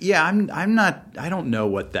back? I'm not. I don't know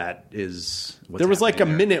what that is. There was like a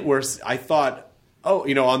minute where I thought,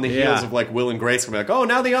 on the heels of like Will and Grace coming, like, oh,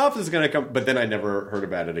 now The Office is going to come, but then I never heard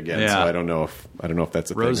about it again. So I don't know if that's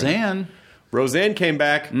a thing. Roseanne came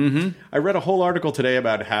back. Mm-hmm. I read a whole article today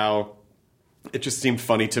about how it just seemed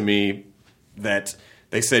funny to me that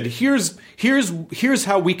they said, here's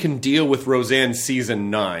how we can deal with Roseanne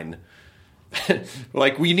season 9.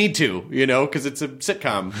 Like, we need to, because it's a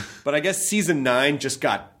sitcom. But I guess season 9 just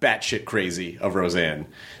got batshit crazy of Roseanne.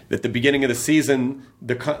 At the beginning of the season,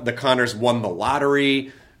 the Connors won the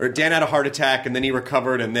lottery. Or Dan had a heart attack, and then he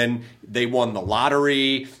recovered, and then they won the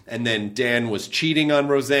lottery. And then Dan was cheating on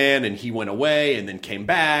Roseanne, and he went away, and then came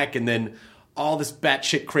back. And then all this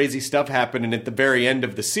batshit crazy stuff happened. And at the very end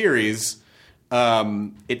of the series,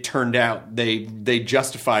 it turned out they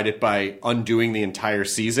justified it by undoing the entire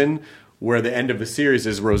season, where the end of the series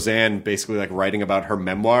is Roseanne basically like writing about her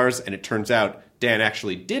memoirs, and it turns out Dan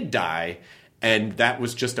actually did die, and that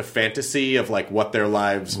was just a fantasy of like what their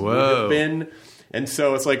lives would have been. And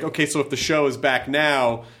so it's like, okay, so if the show is back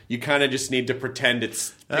now, you kind of just need to pretend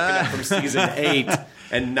it's picking up from season 8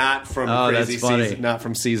 and not from crazy season, not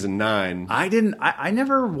from season 9. I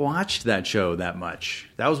never watched that show that much.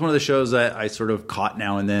 That was one of the shows that I sort of caught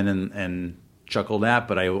now and then and chuckled at,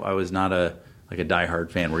 but I was not a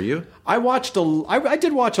diehard fan. Were you? I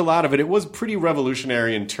did watch a lot of it. It was pretty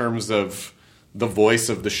revolutionary in terms of the voice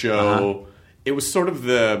of the show. It was sort of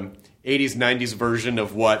the 80s, 90s version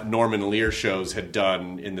of what Norman Lear shows had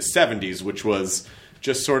done in the 70s, which was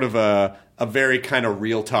just sort of a very kind of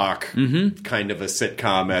real talk kind of a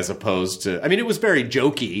sitcom, as opposed to, I mean, it was very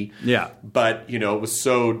jokey. Yeah. But, it was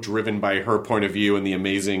so driven by her point of view and the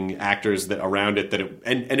amazing actors that around it that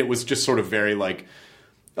it was just sort of very like,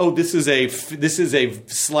 oh, this is a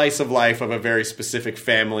slice of life of a very specific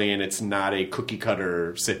family, and it's not a cookie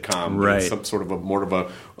cutter sitcom. Right. It's some sort of more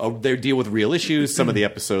of they deal with real issues. Some of the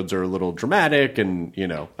episodes are a little dramatic, and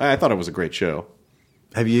I thought it was a great show.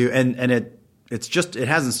 Have you? And it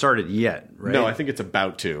hasn't started yet, right? No, I think it's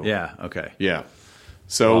about to. Yeah. Okay. Yeah.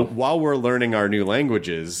 So while we're learning our new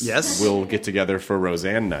languages, we'll get together for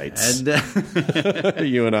Roseanne nights. And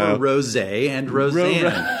you and I. Rose and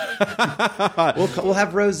Roseanne. We'll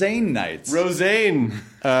have Roseanne nights. Roseanne.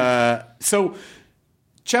 So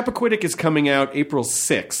Chappaquiddick is coming out April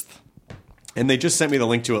 6th. And they just sent me the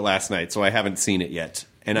link to it last night, so I haven't seen it yet.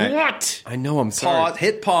 And what? I know, I'm sorry.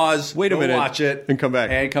 Hit pause. Wait a minute. Watch it. And come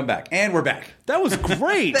back. And we're back. That was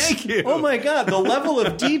great. Thank you. Oh, my God. The level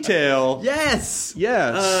of detail. Yes.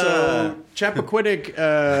 Yeah. So Chappaquiddick,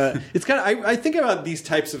 it's kind of, I think about these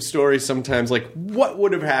types of stories sometimes, like what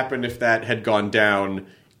would have happened if that had gone down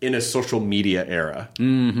in a social media era?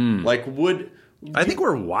 Mm-hmm. Like I think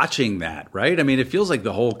we're watching that, right? I mean, it feels like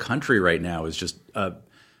the whole country right now is just a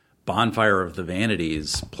bonfire of the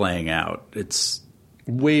vanities playing out. It's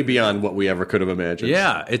way beyond what we ever could have imagined.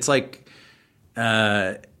 Yeah, it's like,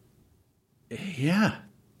 I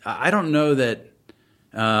don't know that.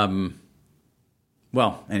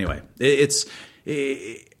 Well, anyway, it's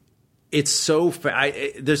so.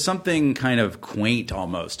 There's something kind of quaint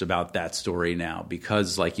almost about that story now,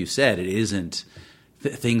 because, like you said, it isn't.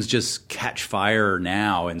 Things just catch fire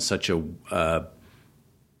now in such a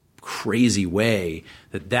crazy way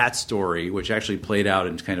that story, which actually played out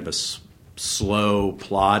in kind of a slow,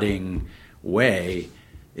 plodding way,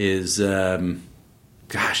 is it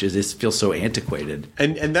feels so antiquated.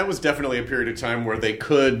 And that was definitely a period of time where they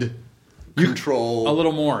could control a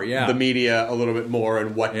little more, the media a little bit more,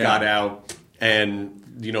 and what got out, and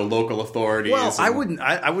local authorities. Well, I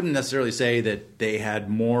wouldn't necessarily say that they had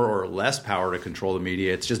more or less power to control the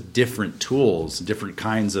media. It's just different tools, different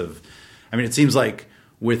kinds of. I mean, it seems like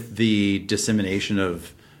with the dissemination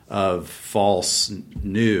of false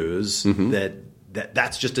news, that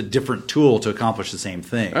that's just a different tool to accomplish the same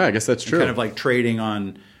thing. I guess that's true. And kind of like trading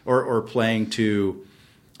on or playing to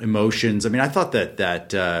emotions. I mean, I thought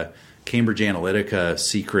that Cambridge Analytica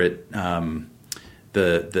secret,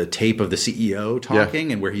 the tape of the CEO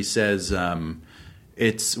talking, and where he says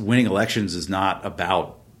it's winning elections is not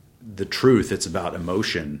about the truth; it's about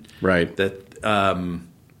emotion. Right. That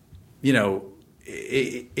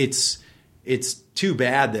it's too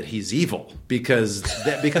bad that he's evil because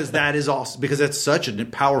that is also because that's such a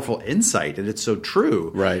powerful insight and it's so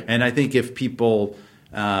true. Right. And I think if people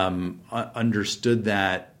understood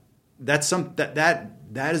that,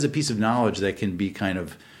 that is a piece of knowledge that can be kind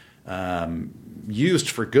of used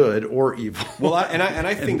for good or evil. Well,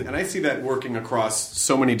 I see that working across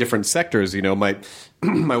so many different sectors. You know, my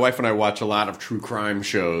wife and I watch a lot of true crime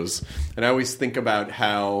shows, and I always think about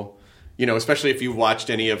how, you know, especially if you've watched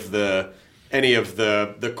any of the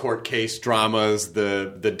court case dramas,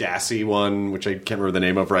 the Dassey one, which I can't remember the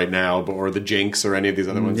name of right now, or the Jinx or any of these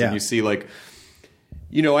other ones, and you see like,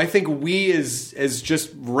 you know, I think we as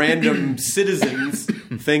just random citizens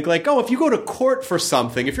think like, oh, if you go to court for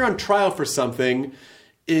something, if you're on trial for something,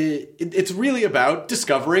 it's really about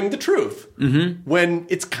discovering the truth. Mm-hmm. When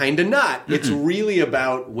it's kind of not. Mm-mm. It's really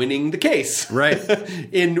about winning the case. Right.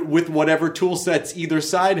 With whatever tool sets either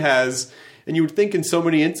side has. And you would think in so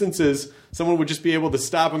many instances, someone would just be able to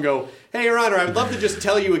stop and go, hey, Your Honor, I would love to just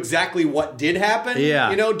tell you exactly what did happen,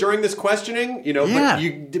 you know, during this questioning. You know,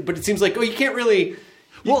 but it seems like, oh, you can't really...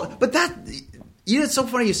 Well, but that, you know, it's so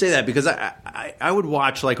funny you say that because I would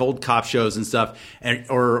watch like old cop shows and stuff,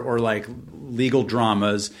 or like legal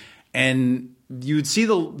dramas, and you would see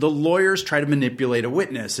the lawyers try to manipulate a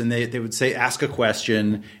witness, and they would say ask a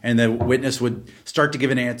question, and the witness would start to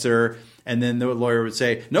give an answer, and then the lawyer would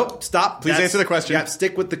say, nope, stop, please answer the question. Yeah,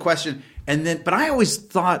 stick with the question, and then. But I always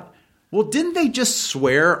thought, well, didn't they just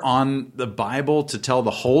swear on the Bible to tell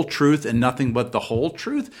the whole truth and nothing but the whole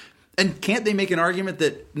truth? And can't they make an argument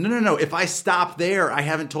that, no, if I stop there, I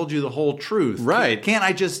haven't told you the whole truth. Right. Can't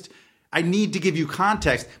I just, I need to give you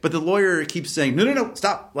context. But the lawyer keeps saying, no,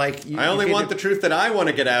 stop. Like I only want the truth that I want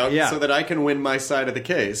to get out so that I can win my side of the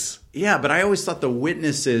case. Yeah, but I always thought the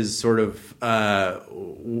witnesses sort of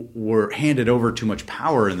were handed over too much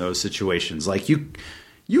power in those situations. Like you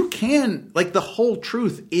can, like the whole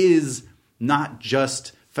truth is not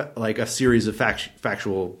just like a series of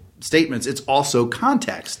factual statements, it's also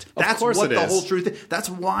context. That's what the whole truth is.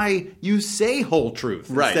 That's why you say whole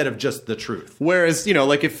truth instead of just the truth. Whereas, you know,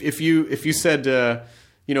 like if you said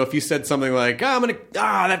if you said something like,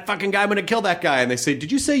 that fucking guy, I'm gonna kill that guy, and they say,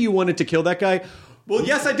 did you say you wanted to kill that guy? Well,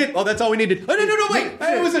 yes, I did. Oh, that's all we needed. Oh, no, wait.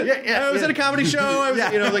 I was at a comedy show. I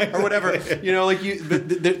was, you know, like, or whatever. You know, like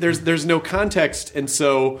there's no context, and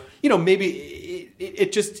so, you know, maybe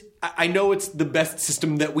it just. I know it's the best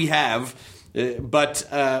system that we have. But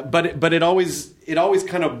it always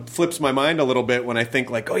kind of flips my mind a little bit when I think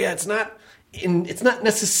like, oh yeah, it's not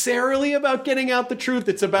necessarily about getting out the truth.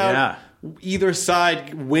 It's about either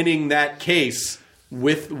side winning that case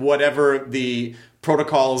with whatever the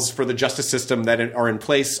protocols for the justice system that are in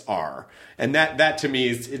place are. And that to me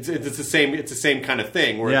is it's the same kind of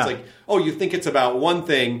thing where it's like, oh, you think it's about one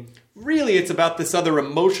thing. Really, it's about this other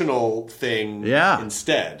emotional thing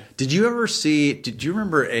instead. Did you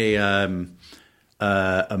remember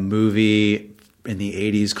a movie in the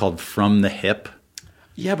 80s called From the Hip?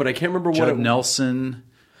 Yeah, but I can't remember Judd Nelson.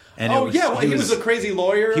 And he was a crazy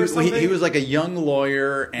lawyer or something? He was like a young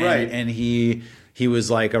lawyer, and he was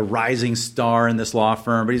like a rising star in this law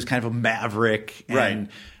firm, but he was kind of a maverick and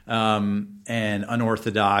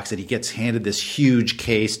unorthodox, and he gets handed this huge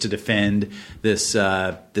case to defend this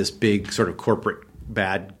big sort of corporate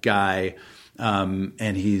bad guy,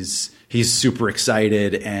 and he's super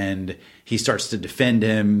excited, and he starts to defend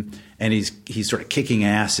him, and he's sort of kicking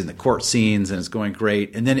ass in the court scenes, and it's going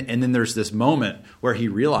great. And then there's this moment where he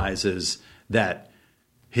realizes that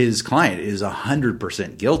his client is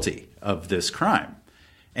 100% guilty of this crime,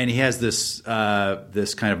 and he has this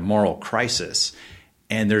kind of moral crisis.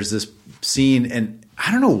 And there's this scene, and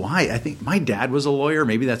I don't know why. I think my dad was a lawyer.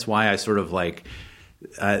 Maybe that's why I sort of like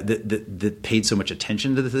that paid so much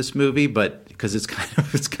attention to this movie. But because it's kind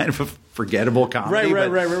of a forgettable comedy.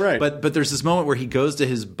 Right. But there's this moment where he goes to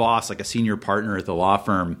his boss, like a senior partner at the law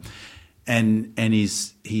firm, and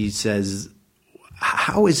he says,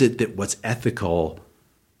 "How is it that what's ethical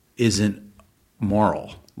isn't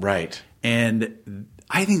moral?" Right. And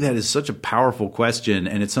I think that is such a powerful question,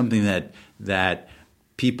 and it's something that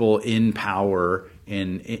people in power,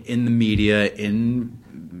 in the media, in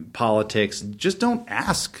politics, just don't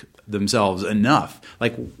ask themselves enough.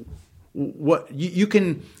 Like, what you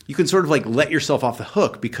can sort of like let yourself off the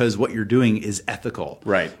hook because what you're doing is ethical.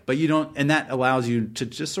 Right. But you don't, and that allows you to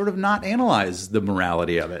just sort of not analyze the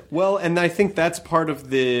morality of it. Well, and I think that's part of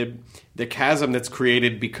the chasm that's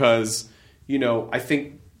created because, I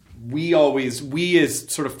think we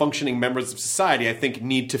as sort of functioning members of society, I think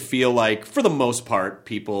need to feel like, for the most part,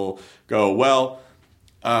 people go, well,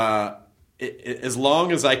 as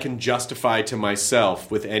long as I can justify to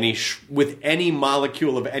myself with any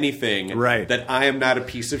molecule of anything right. that I am not a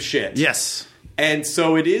piece of shit. Yes. And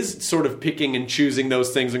so it is sort of picking and choosing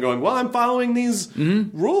those things and going, well, I'm following these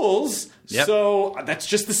rules. Yep. So that's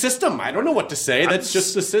just the system. I don't know what to say. That's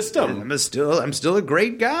just the system. I'm still a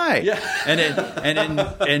great guy. Yeah.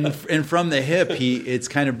 and from the hip, it's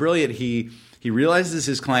kind of brilliant. He realizes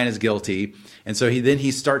his client is guilty, and so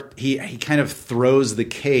he kind of throws the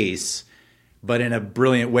case, but in a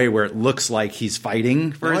brilliant way where it looks like he's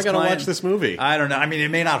fighting for his client. I gotta watch this movie. I don't know. I mean, it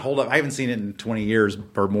may not hold up. I haven't seen it in 20 years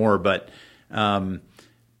or more, but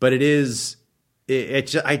it is.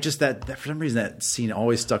 That for some reason that scene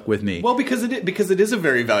always stuck with me. Well, because it is a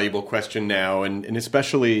very valuable question now, and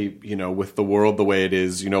especially with the world the way it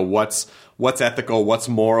is, what's ethical, what's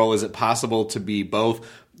moral? Is it possible to be both?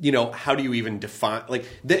 How do you even define?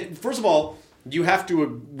 First of all, we have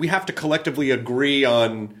to collectively agree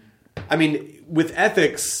on. I mean, with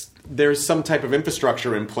ethics, there's some type of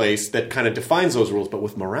infrastructure in place that kind of defines those rules, but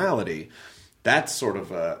with morality, that's sort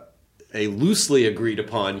of a loosely agreed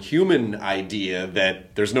upon human idea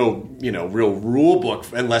that there's no real rule book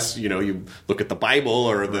unless you look at the Bible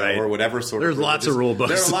or or whatever sort there's of. Lots of rule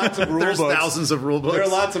books. There are lots of rule there's books. Thousands of rule books. There are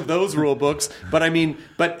lots of those rule books, but I mean,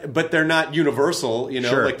 but they're not universal.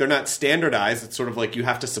 Sure. Like they're not standardized. It's sort of like you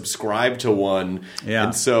have to subscribe to one. Yeah.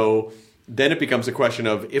 And so then it becomes a question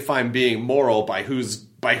of if I'm being moral, by whose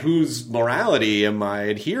morality am I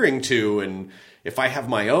adhering to, and if I have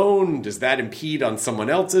my own, does that impede on someone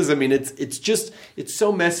else's? I mean, it's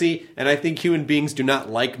so messy, and I think human beings do not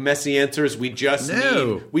like messy answers. We just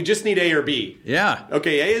need A or B. Yeah.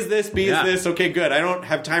 Okay, A is this, B is this. Okay, good. I don't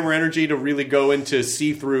have time or energy to really go into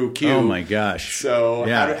C through Q. Oh my gosh. So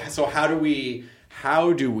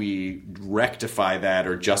how do we rectify that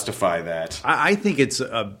or justify that? I think it's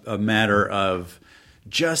a matter of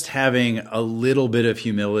just having a little bit of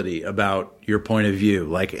humility about your point of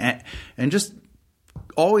view, and just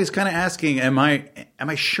always kind of asking, am I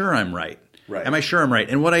sure I'm right? Right. Am I sure I'm right?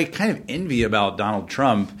 And what I kind of envy about Donald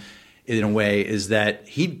Trump in a way is that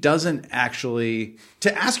he doesn't actually –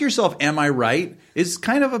 to ask yourself, am I right, is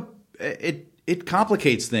kind of it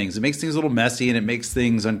complicates things. It makes things a little messy and it makes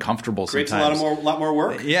things uncomfortable sometimes. Creates a lot more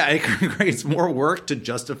work. Yeah, it creates more work to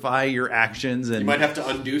justify your actions, and you might have to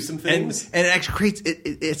undo some things. And it actually creates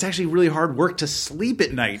it's actually really hard work to sleep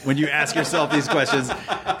at night when you ask yourself these questions.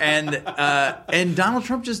 And Donald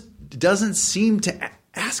Trump just doesn't seem to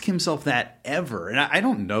ask himself that ever. And I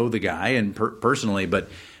don't know the guy and personally, but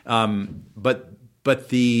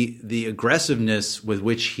the aggressiveness with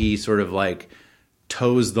which he sort of like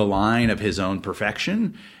toes the line of his own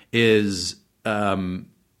perfection is I don't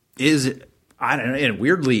know,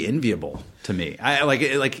 weirdly enviable to me. I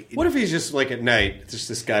like. What if he's just like at night, just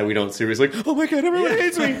this guy we don't see? He's like, oh my god, everyone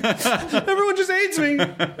hates me. Everyone just hates me.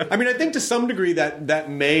 I mean, I think to some degree that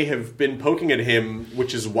may have been poking at him,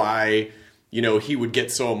 which is why he would get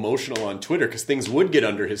so emotional on Twitter because things would get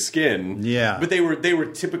under his skin. Yeah, but they were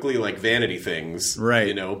typically like vanity things,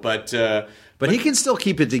 right? But he can still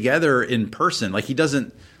keep it together in person. Like he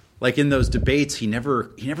doesn't, like in those debates, he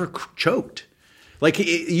never choked. Like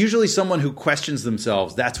usually someone who questions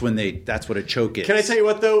themselves, that's what a choke is. Can I tell you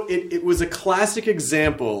what though? It was a classic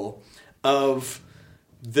example of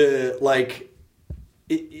the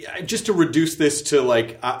just to reduce this to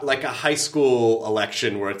like a high school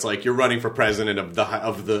election where it's like you're running for president of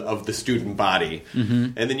the student body,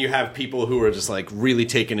 and then you have people who are just like really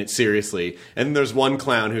taking it seriously, and there's one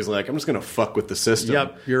clown who's like, I'm just gonna fuck with the system.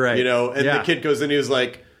 Yep, you're right. And the kid goes in, he was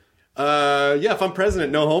like, yeah, if I'm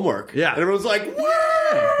president, no homework. Yeah, and everyone's like,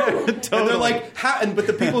 woo! Totally. And they're like, but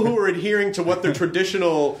the people who are adhering to what their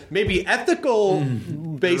traditional, maybe ethical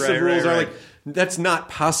base of rules are like. That's not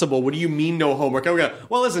possible. What do you mean no homework? I go,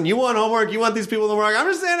 well, listen, you want homework, you want these people to work. I'm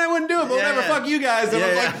just saying I wouldn't do it, but whatever, fuck you guys. And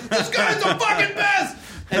I'm like, this guy's the fucking best.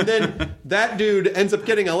 And then that dude ends up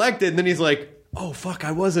getting elected, and then he's like, oh, fuck,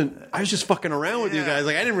 I was just fucking around with you guys.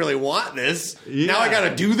 Like, I didn't really want this. Yeah. Now I got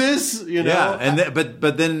to do this, Yeah, and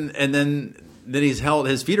then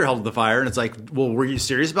his feet are held to the fire, and it's like, well, were you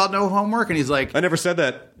serious about no homework? And he's like, I never said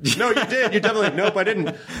that. No, you did. You definitely. Nope, I didn't.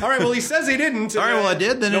 All right, well, he says he didn't. All right, well, I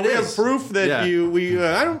did. Then we have proof that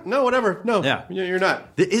I don't know. Whatever. No, you're not.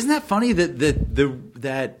 Isn't that funny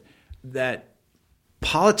that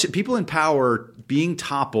people in power being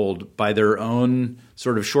toppled by their own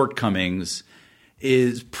sort of shortcomings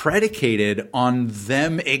is predicated on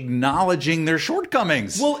them acknowledging their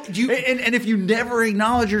shortcomings. Well, and if you never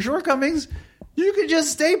acknowledge your shortcomings, you can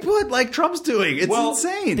just stay put like Trump's doing. It's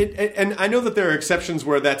insane. And I know that there are exceptions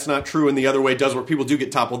where that's not true and the other way does, where people do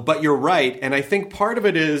get toppled. But you're right. And I think part of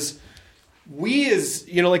it is we as,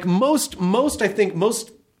 like most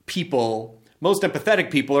people, most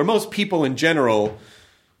empathetic people, or most people in general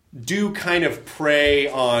do kind of prey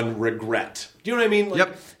on regret. Do you know what I mean? Like,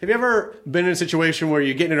 Yep. Have you ever been in a situation where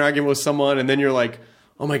you get in an argument with someone and then you're like,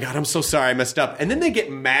 oh my God, I'm so sorry I messed up. And then they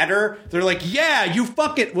get madder. They're like, yeah, you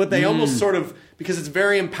fuck it. What they almost sort of, because it's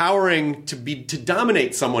very empowering to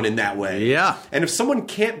dominate someone in that way. Yeah. And if someone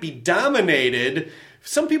can't be dominated,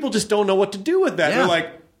 some people just don't know what to do with that. Yeah. They're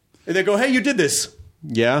like, they go, hey, you did this.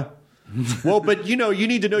 Yeah. Well, but you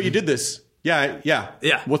need to know you did this. Yeah.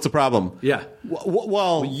 What's the problem? Yeah.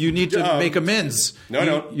 Well, You need to make amends.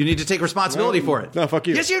 No. You need to take responsibility for it. No, fuck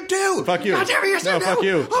you. Yes, you do. Fuck you. How dare you say no, fuck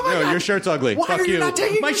you. Oh my God. Your shirt's ugly. Why fuck are you you. not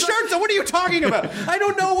taking my your shirt's? What are you talking about? I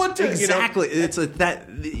don't know what to. Exactly.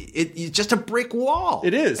 It's just a brick wall.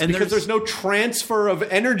 It is, and because there's no transfer of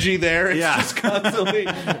energy there. It's just constantly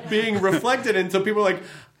being reflected, and so people are like,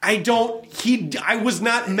 I was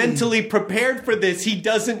not mentally prepared for this. He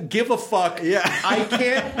doesn't give a fuck. Yeah.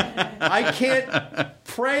 I can't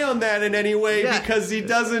prey on that in any way because he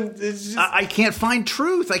doesn't. It's just, I can't find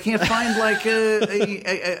truth. I can't find like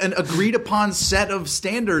an agreed upon set of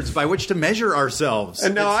standards by which to measure ourselves.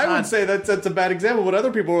 and now I would say that's a bad example, but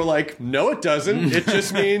other people were like, no, it doesn't. It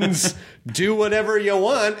just means do whatever you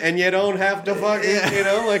want and you don't have to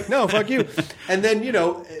fucking, like, no, fuck you. And then,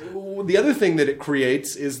 the other thing that it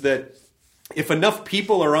creates is that if enough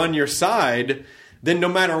people are on your side, then no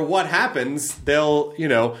matter what happens, they'll,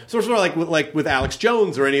 sort of like with Alex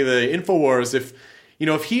Jones or any of the InfoWars, if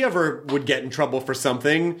he ever would get in trouble for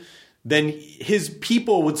something, then his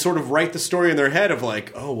people would sort of write the story in their head of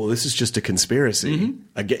like, oh, well, this is just a conspiracy.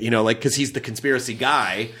 Again, because he's the conspiracy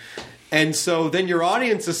guy. And so then your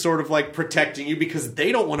audience is sort of like protecting you because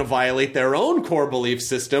they don't want to violate their own core belief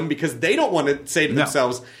system, because they don't want to say to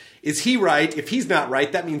themselves, is he right? If he's not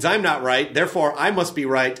right, that means I'm not right. Therefore, I must be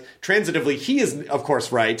right. Transitively, he is, of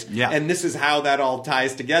course, right. Yeah. And this is how that all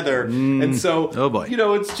ties together. And so, oh boy.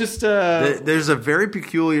 It's just... There's a very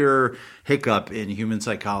peculiar hiccup in human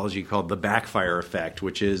psychology called the backfire effect,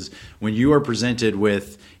 which is when you are presented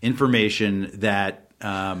with information that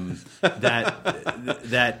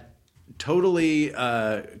that totally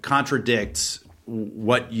contradicts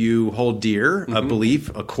what you hold dear,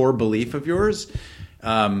 a core belief of yours.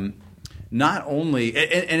 Not only,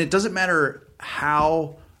 and it doesn't matter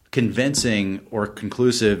how convincing or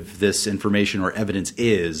conclusive this information or evidence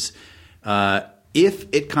is, if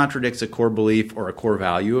it contradicts a core belief or a core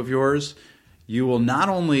value of yours, you will not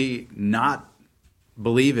only not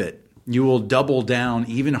believe it, you will double down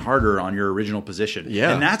even harder on your original position.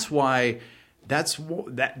 Yeah. And that's why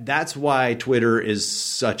Twitter is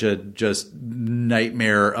such a just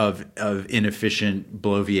nightmare of inefficient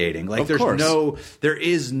bloviating. Like there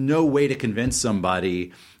is no way to convince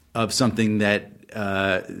somebody of something that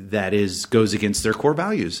goes against their core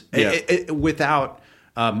values without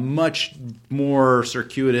much more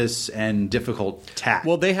circuitous and difficult tact.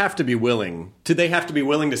 Well, they have to be willing to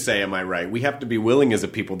say, am I right? We have to be willing as a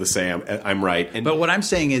people to say I'm right. But what I'm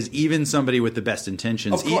saying is even somebody with the best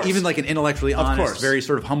intentions, even like an intellectually honest, very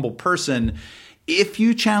sort of humble person, if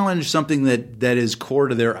you challenge something that is core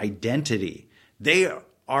to their identity, they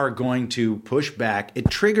are going to push back.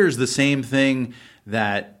 It triggers the same thing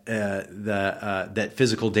that that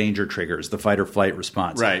physical danger triggers, the fight or flight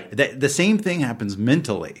response. Right. The same thing happens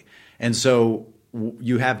mentally. And so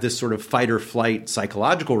you have this sort of fight or flight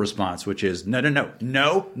psychological response, which is no.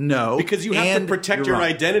 Because you have to protect your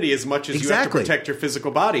identity as much as you have to protect your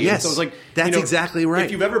physical body. Yes, and so it's like, that's exactly right.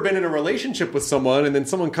 If you've ever been in a relationship with someone and then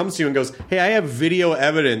someone comes to you and goes, hey, I have video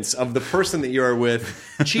evidence of the person that you are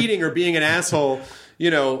with cheating or being an asshole,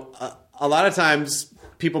 a lot of times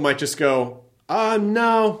people might just go,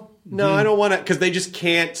 no, I don't want to, because they just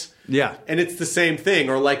can't. Yeah. And it's the same thing.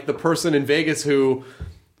 Or like the person in Vegas who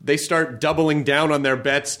they start doubling down on their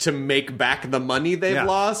bets to make back the money they've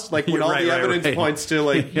lost. Like when all the evidence points to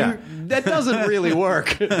like, that doesn't really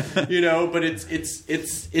work, but it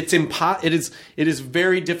is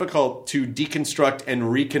very difficult to deconstruct and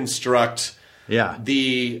reconstruct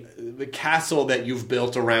the castle that you've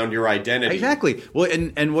built around your identity. Exactly. Well,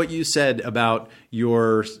 and what you said about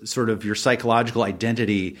your sort of your psychological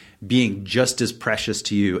identity being just as precious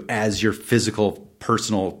to you as your physical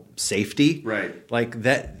personal safety. Right. Like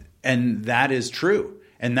that, and that is true.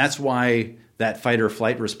 And that's why that fight or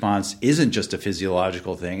flight response isn't just a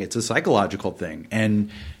physiological thing; it's a psychological thing. And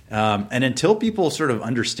until people sort of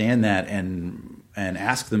understand that and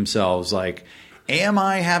ask themselves, like, am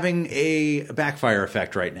I having a backfire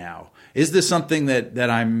effect right now? Is this something that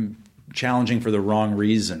I'm challenging for the wrong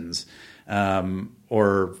reasons,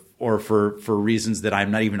 or for reasons that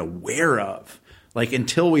I'm not even aware of? Like,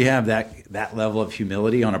 until we have that level of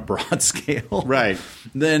humility on a broad scale, right?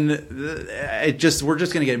 Then we're just going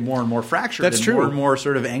to get more and more fractured. That's true. More and more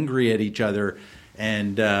sort of angry at each other,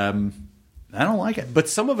 and I don't like it. But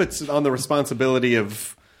some of it's on the responsibility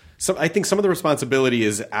of. I think some of the responsibility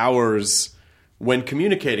is ours when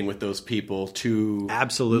communicating with those people to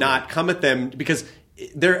absolutely not come at them, because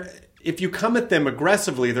if you come at them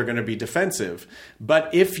aggressively, they're going to be defensive.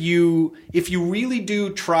 But if you really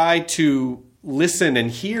do try to listen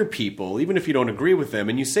and hear people, even if you don't agree with them,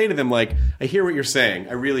 and you say to them, like, I hear what you're saying,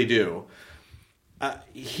 I really do.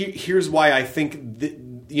 Here's why I think,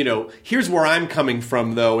 here's where I'm coming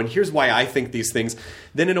from, though, and here's why I think these things.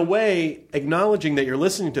 Then, in a way, acknowledging that you're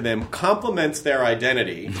listening to them complements their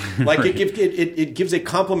identity. Like, right. it gives a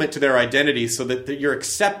compliment to their identity so that you're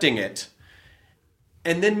accepting it.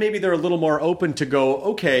 And then maybe they're a little more open to go,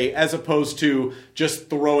 okay, as opposed to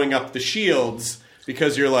just throwing up the shields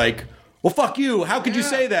because you're like, well, fuck you. How could you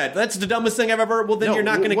say that? That's the dumbest thing I've ever... Well, then you're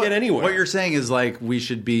not going to get anywhere. What you're saying is, like, we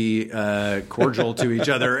should be cordial to each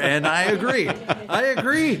other, and I agree.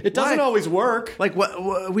 It doesn't always work. Like,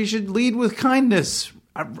 we should lead with kindness,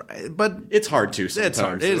 but... It's hard to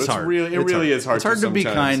sometimes. It's hard. It really is hard It's hard to be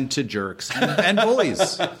kind to jerks and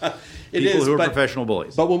bullies. People who are professional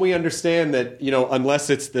bullies. But when we understand that, unless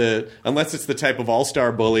it's the type of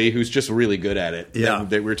all-star bully who's just really good at it,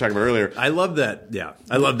 that we were talking about earlier. I love that. Yeah,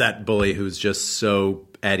 I love that bully who's just so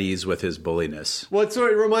at ease with his bulliness. Well, it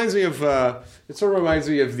reminds me of the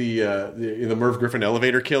Merv Griffin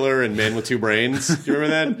elevator killer in Man with Two Brains. Do you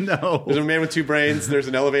remember that? No. There's a Man with Two Brains. There's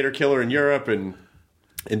an elevator killer in Europe, and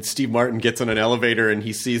Steve Martin gets on an elevator and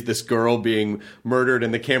he sees this girl being murdered,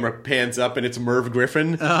 and the camera pans up and it's Merv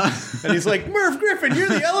Griffin. And he's like, Merv Griffin, you're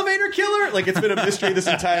the elevator killer? Like, it's been a mystery this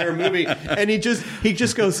entire movie. And he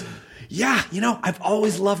just goes, yeah, I've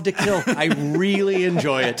always loved to kill. I really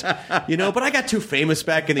enjoy it. But I got too famous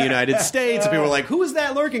back in the United States. And people were like, who is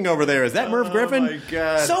that lurking over there? Is that Merv Griffin? Oh, my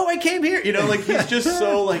God. So I came here. Like, he's just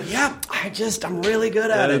so like, yeah, I'm really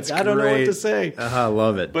good at it. I don't know what to say. I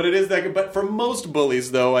love it. But it is that good. But for most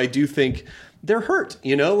bullies, though, I do think they're hurt,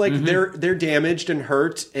 like they're damaged and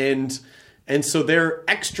hurt. And so they're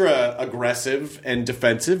extra aggressive and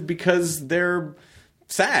defensive because they're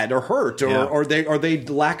sad or hurt or they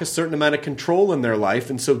lack a certain amount of control in their life,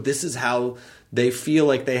 and so this is how they feel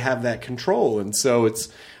like they have that control. And so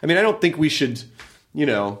I don't think we should,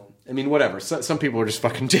 whatever. Some people are just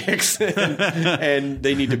fucking dicks and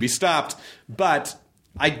they need to be stopped. But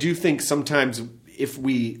I do think sometimes if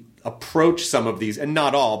we approach some of these, and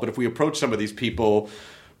not all, but if we approach some of these people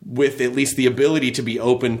with at least the ability to be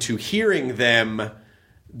open to hearing them,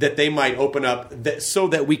 that they might open up so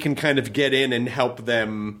that we can kind of get in and help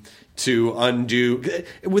them to undo.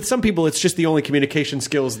 With some people, it's just the only communication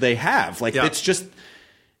skills they have. Like,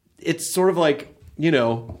 it's sort of like,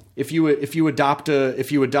 if you adopt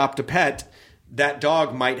a pet, that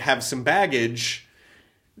dog might have some baggage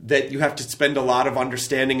that you have to spend a lot of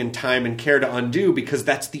understanding and time and care to undo, because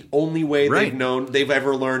that's the only way they've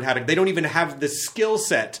ever learned how to. They don't even have the skill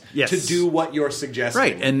set to do what you're suggesting.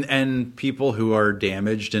 Right, and people who are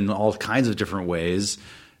damaged in all kinds of different ways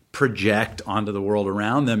project onto the world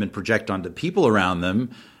around them and project onto people around them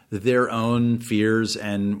their own fears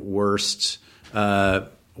and worst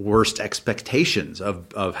expectations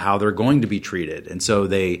of how they're going to be treated. And so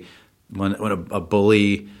when a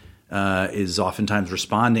bully is oftentimes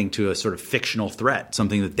responding to a sort of fictional threat,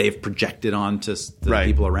 something that they've projected onto the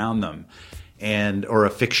people around them, or a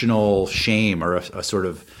fictional shame, or a sort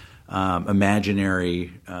of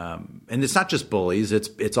imaginary. And it's not just bullies;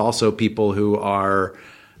 it's also people who are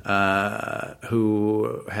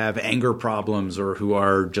who have anger problems, or who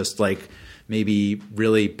are just like maybe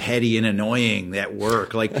really petty and annoying at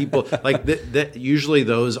work. Like people like that. Usually,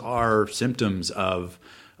 those are symptoms of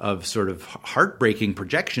sort of heartbreaking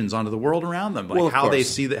projections onto the world around them, like how they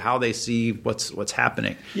see what's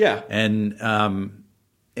happening. Yeah, and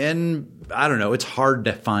And I don't know. It's hard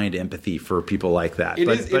to find empathy for people like that. It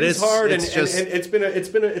is hard, and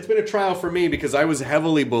it's been a trial for me because I was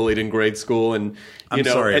heavily bullied in grade school, and I'm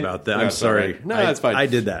sorry about that. I'm sorry. No, that's fine. I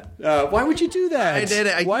did that. Why would you do that? I did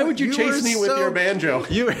it. Why would you chase me with your banjo?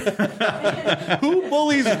 Who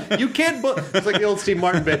bullies? You can't. It's like the old Steve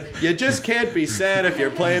Martin bit. You just can't be sad if you're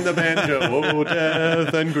playing the banjo. Oh,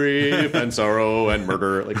 death and grief and sorrow and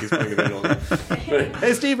murder. Like he's playing the banjo. But,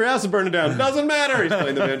 hey, Steve, your house is burning down. Doesn't matter. He's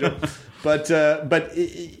playing the banjo. But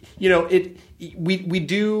you know,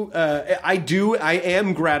 I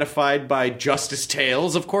am gratified by justice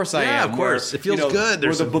tales. Of course I am. Yeah, of course. It feels good.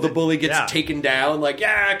 Where the bully gets taken down, like,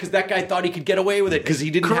 because that guy thought he could get away with it because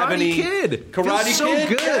he didn't have any... Karate Kid. So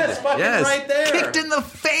good. Yes, fucking right there. Kicked in the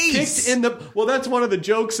face. Well, that's one of the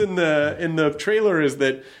jokes in the trailer is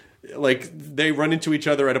that, like, they run into each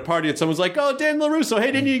other at a party and someone's like, "Oh, Dan LaRusso,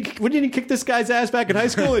 hey, didn't you kick this guy's ass back in high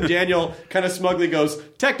school?" And Daniel kind of smugly goes,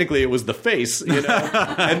 "Technically, it was the face," you know.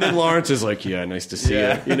 And then Lawrence is like, "Yeah, nice to see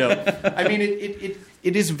you." You know, I mean,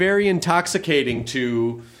 it is very intoxicating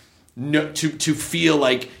to feel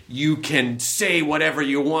like you can say whatever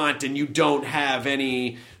you want and you don't have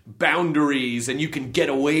any boundaries and you can get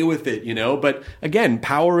away with it, you know. But again,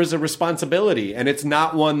 power is a responsibility, and it's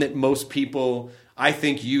not one that most people, I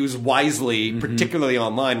think, use wisely, particularly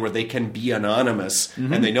online, where they can be anonymous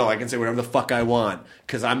and they know I can say whatever the fuck I want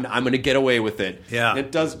because I'm going to get away with it. Yeah,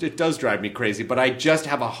 it does drive me crazy, but I just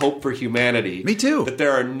have a hope for humanity. Me too. That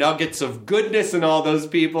there are nuggets of goodness in all those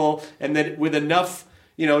people, and that with enough,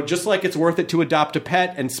 you know, just like it's worth it to adopt a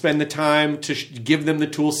pet and spend the time to give them the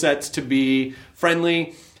tool sets to be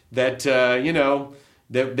friendly, that you know.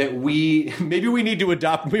 That we need to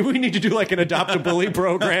adopt. Maybe we need to do like an adopt a bully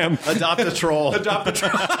program. Adopt a troll. Adopt a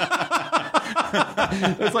troll.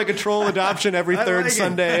 It's like a troll adoption every third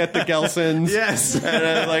Sunday at the Gelsons. Yes,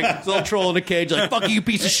 and like a little troll in a cage, like "fuck you,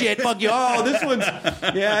 piece of shit, fuck you." Oh, this one's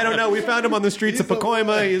I don't know. We found him on the streets of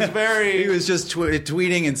Pacoima. He was just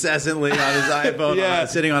tweeting incessantly on his iPhone,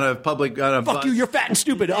 sitting on a public fuck bus. You, you're fat and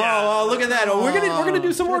stupid. Yeah. Oh, look at that. Oh, we're gonna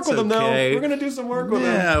do some work with him though. We're gonna do some work with him.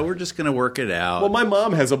 Yeah, we're just gonna work it out. Well, my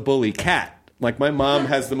mom has a bully cat. Like, my mom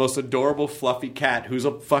has the most adorable, fluffy cat who's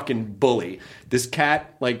a fucking bully. This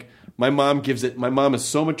cat, like, my mom is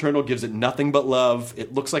so maternal, gives it nothing but love.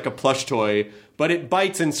 It looks like a plush toy, but it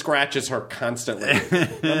bites and scratches her constantly.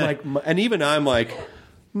 I'm like,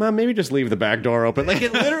 Mom, maybe just leave the back door open. Like,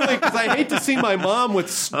 it literally, because I hate to see my mom with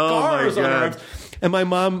scars on her arms. And my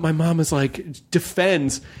mom is like,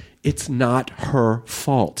 defends. It's not her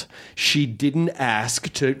fault. She didn't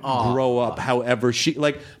ask to grow up however she...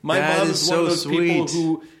 Like, my mom is one of those people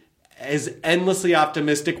who is endlessly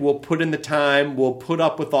optimistic, will put in the time, will put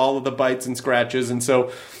up with all of the bites and scratches. And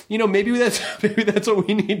so, you know, maybe that's what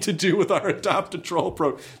we need to do with our Adopt a Troll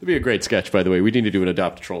program. It'd be a great sketch, by the way. We need to do an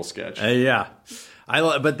Adopt a Troll sketch. Yeah. That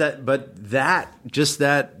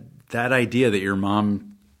idea that your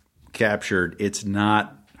mom captured, it's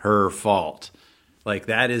not her fault. Like,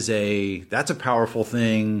 that's a powerful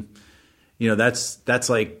thing. You know, that's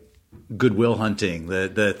like Goodwill Hunting,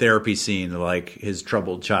 the therapy scene, like his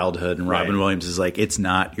troubled childhood, and Robin Williams is like, it's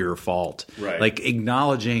not your fault. Right. Like,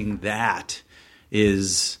 acknowledging that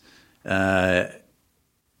is, I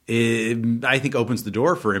think, opens the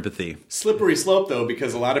door for empathy. Slippery slope, though,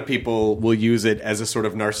 because a lot of people will use it as a sort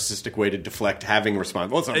of narcissistic way to deflect having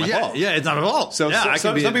response. Well, it's not my fault. Yeah, it's not my fault. So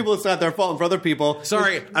some people, it's not their fault, and for other people...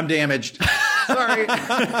 Sorry, I'm damaged. Sorry.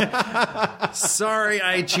 Sorry,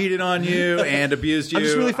 I cheated on you and abused you. I'm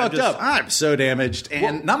just really fucked up. I'm so damaged,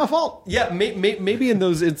 and not my fault. Yeah, maybe in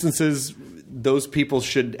those instances, those people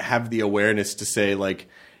should have the awareness to say, like,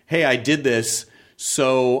 hey, I did this,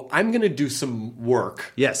 so I'm going to do some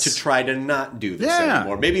work to try to not do this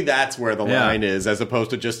anymore. Maybe that's where the line is, as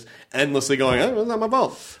opposed to just endlessly going, oh, it's not my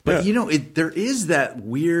fault. But, you know, there is that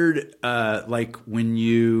weird, like, when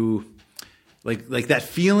you... Like that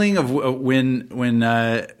feeling of when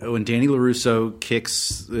Danny LaRusso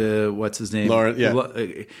kicks what's his name,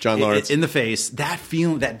 John Lawrence in the face. That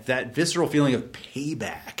feeling, that visceral feeling of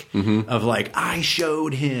payback, of like, I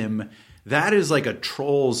showed him. That is like a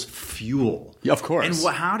troll's fuel. Yeah, of course. And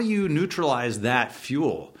how do you neutralize that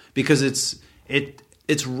fuel? Because it's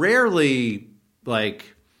rarely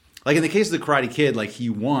like in the case of the Karate Kid, like,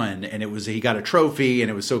 he won and he got a trophy,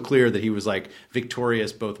 and it was so clear that he was like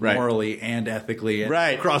victorious both morally and ethically and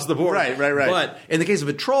across the board. Right. But in the case of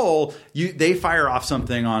a troll, they fire off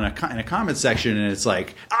something in a comment section, and it's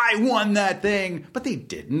like, I won that thing, but they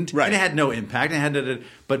didn't. Right. And it had no impact.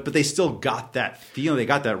 But they still got that feeling. They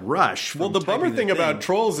got that rush. Well, the bummer thing about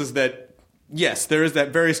trolls is that Yes, there is that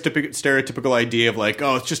very stereotypical idea of like,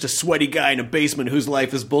 oh, it's just a sweaty guy in a basement whose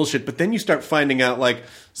life is bullshit. But then you start finding out like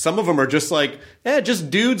some of them are just like, just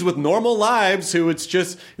dudes with normal lives who it's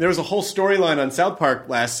just. There was a whole storyline on South Park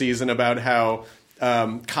last season about how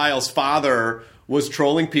Kyle's father was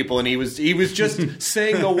trolling people, and he was just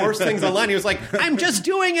saying the worst things online. He was like, "I'm just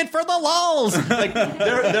doing it for the lulz." Like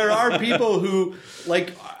there are people who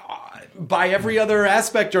like. By every other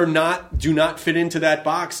aspect do not fit into that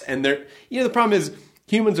box, and they're the problem is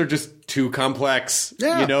humans are just too complex.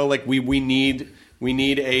 Yeah. Like we need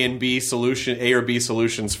A and B solution, A or B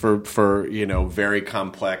solutions for very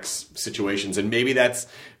complex situations, and maybe that's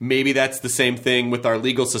the same thing with our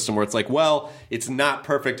legal system where it's like, well, it's not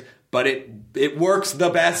perfect, but it works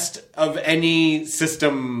the best of any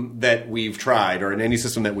system that we've tried or in any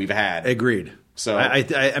system that we've had. Agreed. So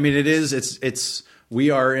I mean, it's. We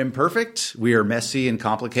are imperfect, we are messy and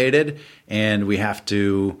complicated, and we have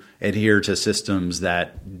to adhere to systems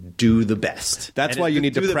that do the best. That's why you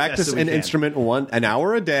need to practice an instrument an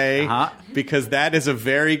hour a day, because that is a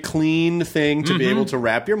very clean thing to be able to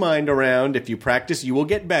wrap your mind around. If you practice, you will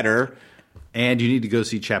get better. And you need to go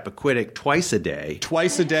see Chappaquiddick twice a day.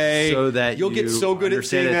 So that you'll get so good at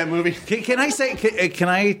seeing that movie. Can I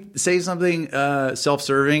say something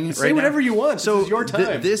self-serving? Say whatever you want. So this is your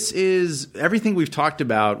time. This is everything we've talked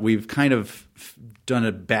about. We've kind of done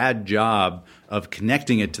a bad job of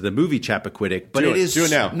connecting it to the movie Chappaquiddick. But do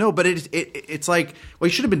it now. No, but it's like, well,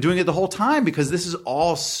 you should have been doing it the whole time because this is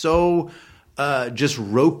all so just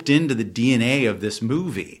roped into the DNA of this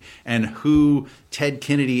movie and who Ted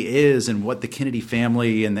Kennedy is and what the Kennedy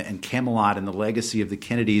family and Camelot and the legacy of the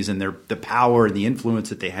Kennedys and the power and the influence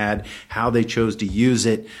that they had, how they chose to use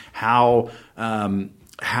it, how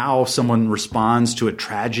someone responds to a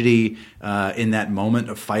tragedy in that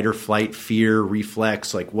moment of fight or flight, fear,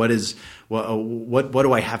 reflex. Like what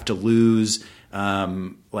do I have to lose?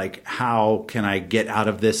 Like how can I get out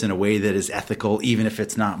of this in a way that is ethical, even if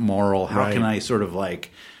it's not moral? How can I sort of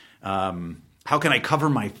like, how can I cover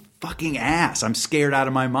my fucking ass? I'm scared out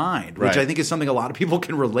of my mind, which I think is something a lot of people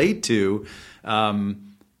can relate to.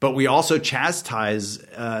 But we also chastise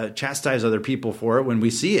other people for it when we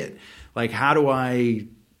see it. Like, how do I,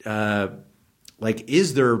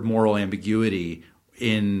 is there moral ambiguity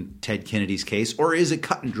in Ted Kennedy's case, or is it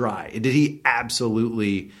cut and dry? Did he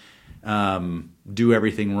absolutely do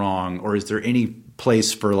everything wrong, or is there any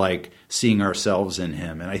place for like seeing ourselves in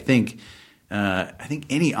him? And I think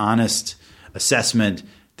any honest assessment,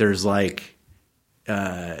 there's like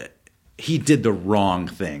he did the wrong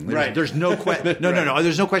thing. There's no question. No.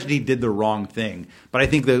 There's no question he did the wrong thing. But I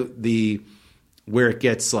think the where it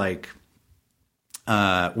gets like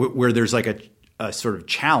where there's like a sort of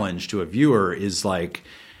challenge to a viewer is like.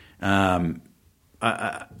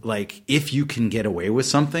 Like if you can get away with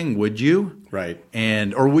something, would you? Right.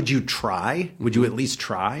 Or would you try? Would you at least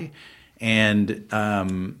try? And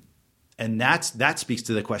that speaks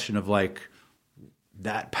to the question of like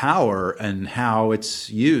that power and how it's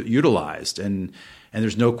utilized. And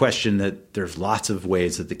there's no question that there's lots of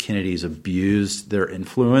ways that the Kennedys abused their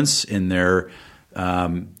influence in their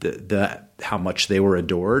how much they were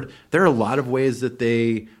adored. There are a lot of ways that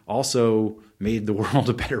they also made the world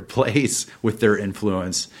a better place with their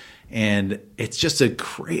influence. And it's just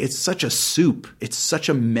it's such a soup. It's such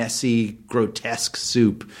a messy, grotesque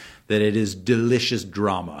soup that it is delicious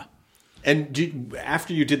drama. And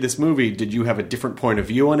after you did this movie, did you have a different point of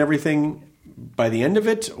view on everything by the end of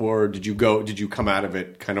it? Or did you come out of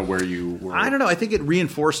it kind of where you were? I don't know. I think it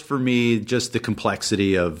reinforced for me just the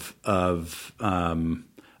complexity of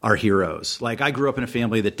our heroes. Like I grew up in a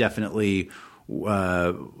family that definitely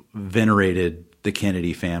venerated the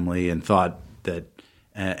Kennedy family and thought that,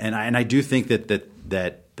 and I do think that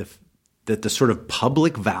the sort of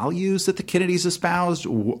public values that the Kennedys espoused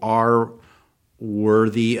are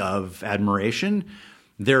worthy of admiration.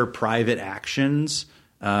 Their private actions,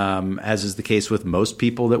 as is the case with most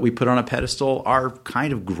people that we put on a pedestal, are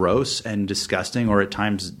kind of gross and disgusting, or at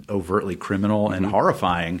times overtly criminal and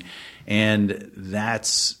horrifying. And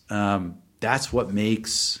that's what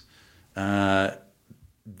makes that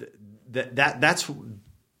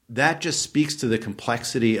just speaks to the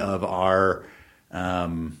complexity of our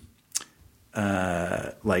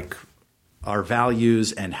our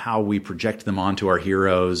values and how we project them onto our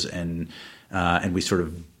heroes, and we sort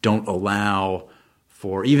of don't allow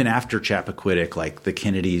for, even after Chappaquiddick, like the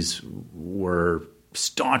Kennedys were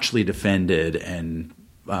staunchly defended, and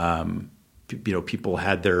people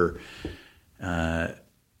had their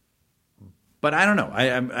but I don't know.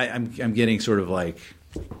 I'm getting sort of like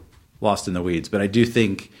lost in the weeds, but I do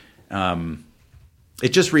think it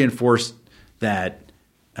just reinforced that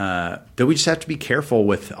that we just have to be careful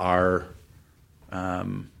with our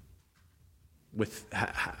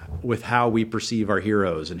with how we perceive our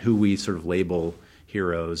heroes and who we sort of label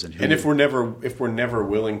heroes, and if we're never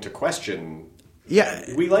willing to question.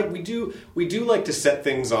 Yeah, we do like to set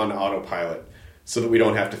things on autopilot so that we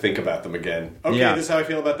don't have to think about them again. Okay, this is how I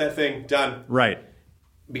feel about that thing. Done. Right.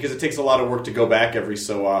 Because it takes a lot of work to go back every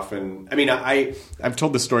so often. I mean, I've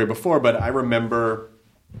told this story before, but I remember,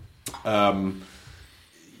 I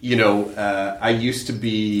used to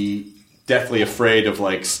be deathly afraid of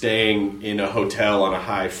like staying in a hotel on a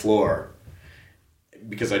high floor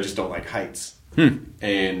because I just don't like heights,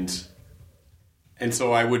 and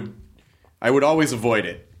so I would always avoid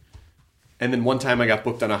it. And then one time I got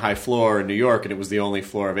booked on a high floor in New York, and it was the only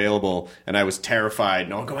floor available, and I was terrified.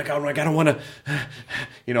 And oh my God, I don't want to, I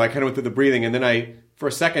kind of went through the breathing. And then for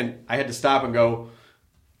a second, I had to stop and go,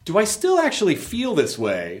 do I still actually feel this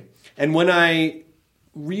way? And when I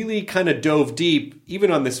really kind of dove deep, even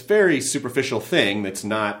on this very superficial thing that's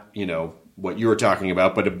not, what you were talking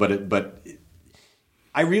about, but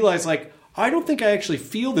I realized like, I don't think I actually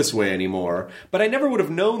feel this way anymore, but I never would have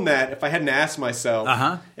known that if I hadn't asked myself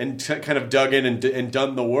and kind of dug in and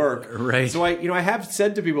done the work. Right. So I have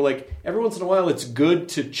said to people, like, every once in a while it's good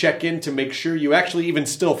to check in to make sure you actually even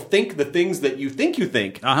still think the things that you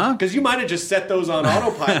think. Because you might have just set those on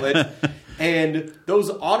autopilot, and those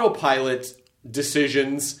autopilot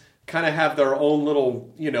decisions kind of have their own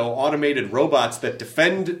little, automated robots that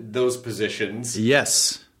defend those positions.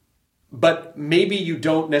 Yes. But maybe you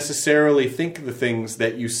don't necessarily think the things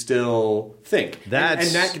that you still think.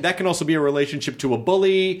 And that can also be a relationship to a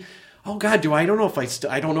bully. Oh God, I don't know if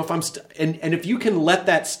I'm and if you can let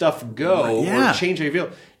that stuff go or change how you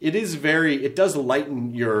feel, it does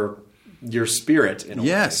lighten your spirit in a way.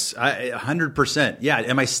 Yes, 100%. Yeah,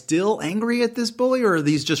 am I still angry at this bully, or are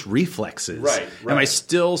these just reflexes? Right. Am I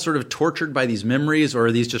still sort of tortured by these memories, or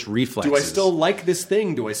are these just reflexes? Do I still like this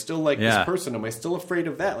thing? Do I still like this person? Am I still afraid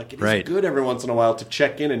of that? Like, it is good every once in a while to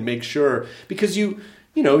check in and make sure, because you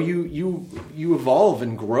evolve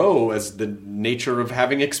and grow as the nature of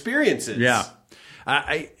having experiences. Yeah.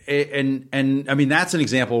 I mean, that's an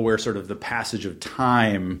example where sort of the passage of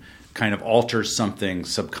time kind of alters something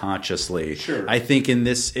subconsciously. Sure. I think in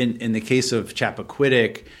the case of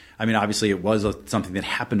Chappaquiddick, I mean, obviously it was something that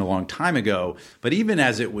happened a long time ago, but even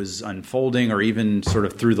as it was unfolding, or even sort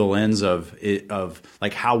of through the lens of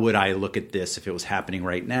like, how would I look at this if it was happening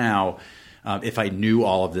right now, if I knew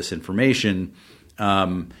all of this information,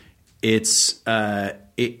 it's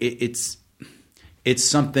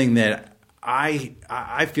something that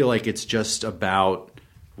I feel like it's just about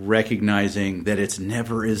recognizing that it's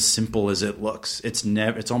never as simple as it looks. It's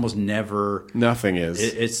almost never. Nothing is.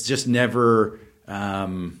 It's just never.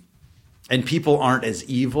 And people aren't as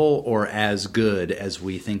evil or as good as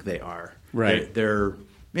we think they are. Right.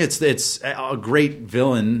 It's a great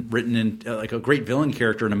villain written in like a great villain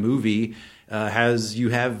character in a movie you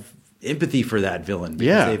have empathy for that villain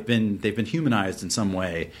because they've been humanized in some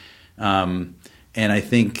way. And I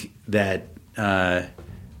think that.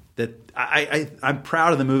 I'm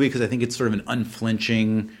proud of the movie because I think it's sort of an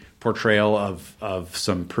unflinching portrayal of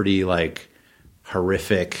some pretty like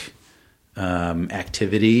horrific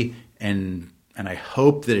activity, and I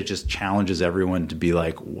hope that it just challenges everyone to be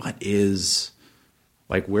like, what is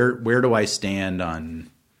like where do I stand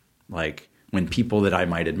on like when people that I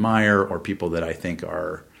might admire or people that I think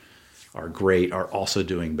are great are also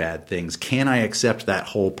doing bad things? Can I accept that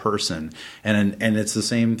whole person? And it's the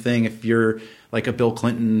same thing if you're like a Bill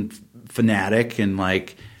Clinton fanatic and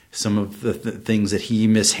like some of the things that he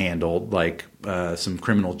mishandled, like some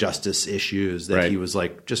criminal justice issues that he was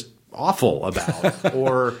like just awful about,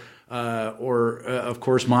 or of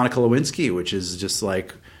course Monica Lewinsky, which is just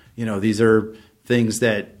like, these are things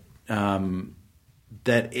that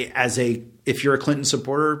if you're a Clinton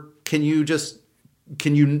supporter, can you just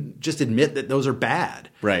admit that those are bad,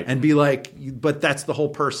 right? And be like, but that's the whole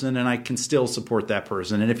person, and I can still support that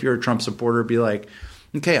person. And if you're a Trump supporter, be like,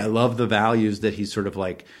 okay, I love the values that he's sort of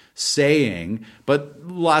like saying, but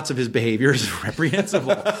lots of his behavior is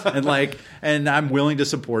reprehensible. and I'm willing to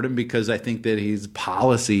support him because I think that his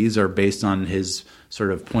policies are based on his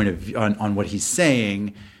sort of point of view on what he's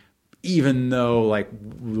saying, even though like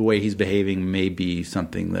the way he's behaving may be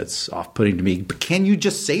something that's off-putting to me. But can you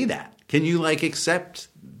just say that? Can you like accept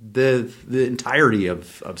the entirety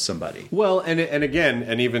of somebody? Well, and again,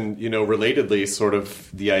 and even, relatedly, sort of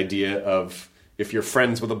the idea of if you're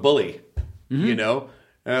friends with a bully, and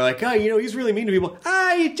they're like, oh, he's really mean to people.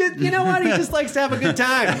 He just, he just likes to have a good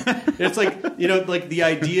time. It's like, like the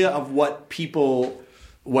idea of what people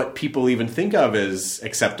what people even think of as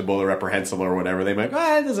acceptable or reprehensible or whatever. They might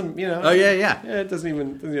go, it doesn't, Oh yeah. it doesn't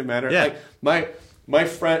even matter. Yeah. Like my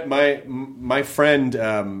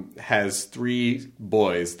friend has 3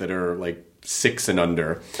 boys that are like 6 and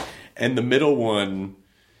under, and the middle one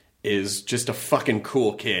is just a fucking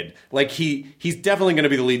cool kid. Like he's definitely going to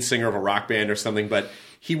be the lead singer of a rock band or something, but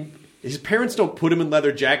his parents don't put him in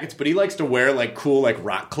leather jackets, but he likes to wear like cool like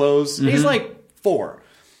rock clothes. Mm-hmm. He's like 4.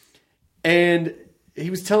 And he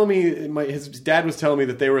was telling me, his dad was telling me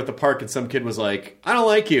that they were at the park and some kid was like, "I don't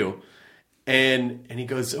like you." And he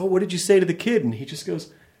goes, "Oh, what did you say to the kid?" And he just goes,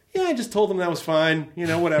 "Yeah, I just told him that was fine.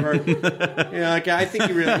 Whatever. Like, I think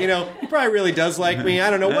he really, he probably really does like me. I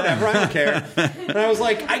don't know, whatever. I don't care." And I was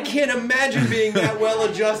like, I can't imagine being that well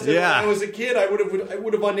adjusted. Yeah. When I was a kid, I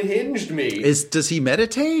would have unhinged me. Does he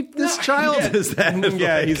meditate? This child is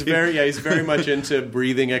that? He's very much into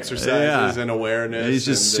breathing exercises and awareness. He's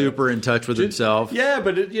just super in touch with himself. Yeah,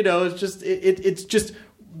 but it's just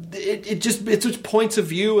points of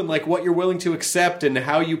view and like what you're willing to accept and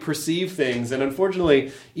how you perceive things. And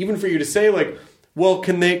unfortunately, even for you to say like, well,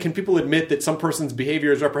 can people admit that some person's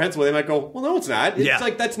behavior is reprehensible? They might go, well, no, it's not. It's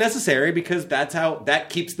like that's necessary because that's how that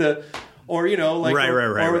keeps the. Or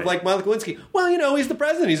right. Like Monica Lewinsky. Well, he's the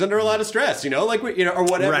president. He's under a lot of stress. Or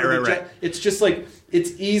whatever. Right. It's just like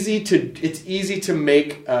it's easy to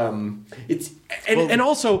make. And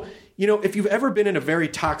also, if you've ever been in a very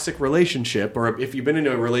toxic relationship, or if you've been in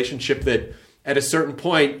a relationship that at a certain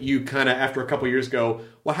point you kind of after a couple of years go,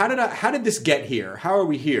 well, how did this get here? How are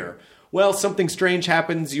we here? Well, something strange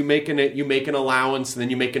happens. You make an allowance, and then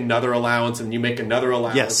you make another allowance, and you make another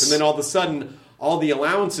allowance, yes. And then all of a sudden, all the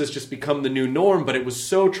allowances just become the new norm. But it was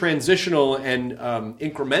so transitional and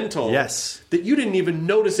incremental, yes, that you didn't even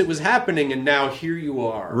notice it was happening, and now here you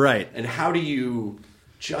are, right? And how do you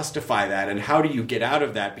justify that, and how do you get out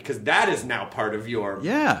of that? Because that is now part of your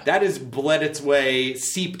that has bled its way,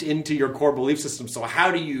 seeped into your core belief system. So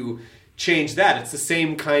how do you change that? It's the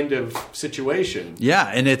same kind of situation.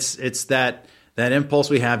 Yeah, and it's that impulse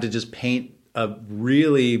we have to just paint a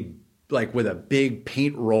really like with a big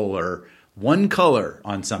paint roller one color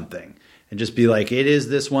on something and just be like, it is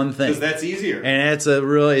this one thing. Because that's easier. And it's a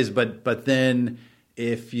real is, but then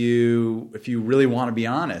if you really want to be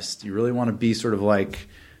honest, you really want to be sort of like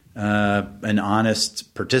an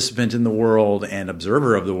honest participant in the world and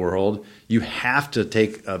observer of the world, you have to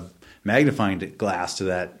take a magnifying glass to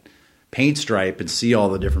that paint stripe and see all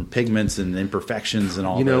the different pigments and imperfections and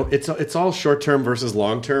all that. It's all short-term versus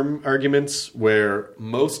long-term arguments where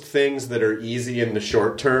most things that are easy in the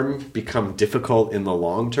short term become difficult in the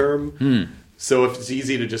long term. So if it's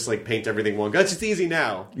easy to just like paint everything one, it's just easy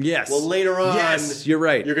now. Yes. Well, later on, yes, you're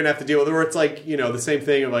right. You're going to have to deal with it. Where it's like, the same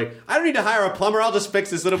thing of like, I don't need to hire a plumber. I'll just fix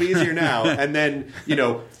this. It'll be easier now. And then,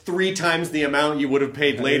 3 times the amount you would have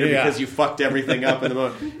paid later because you fucked everything up in the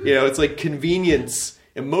moment. It's like convenience.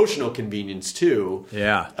 Emotional convenience too,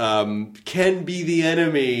 can be the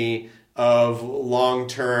enemy of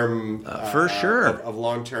long-term, for sure, of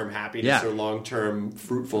long-term happiness or long-term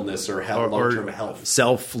fruitfulness or health, long-term health,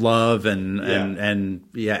 self-love and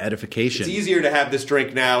edification. It's easier to have this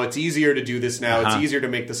drink now. It's easier to do this now. It's easier to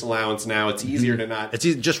make this allowance now. It's easier to not. It's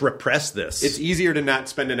just repress this. It's easier to not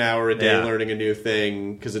spend an hour a day learning a new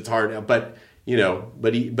thing because it's hard. But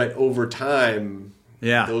but over time.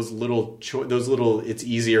 Yeah, those little it's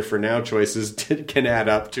easier for now choices can add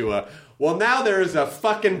up to well, now there's a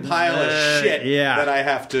fucking pile of shit that I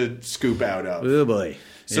have to scoop out of. Oh boy.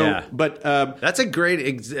 So, but that's a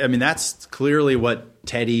great. That's clearly what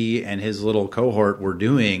Teddy and his little cohort were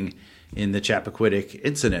doing in the Chappaquiddick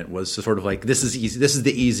incident. Was sort of like, this is easy. This is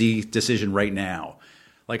the easy decision right now.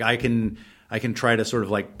 Like I can try to sort of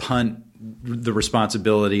like punt the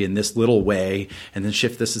responsibility in this little way, and then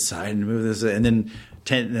shift this aside and move this, and then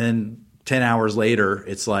 10 hours later,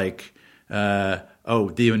 it's like, the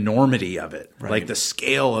enormity of it, like the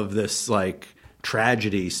scale of this like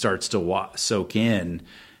tragedy starts to soak in,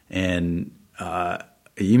 and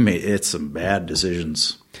you made some bad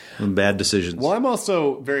decisions. Well, I'm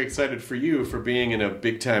also very excited for you for being in a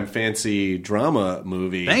big-time fancy drama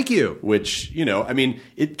movie. Thank you. Which,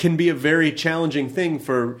 it can be a very challenging thing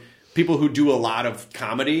for people who do a lot of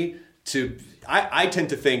comedy to... I tend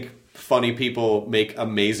to think funny people make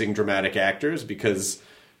amazing dramatic actors because...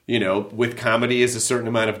 with comedy is a certain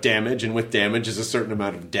amount of damage, and with damage is a certain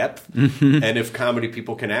amount of depth. Mm-hmm. And if comedy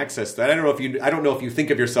people can access that, I don't know if you think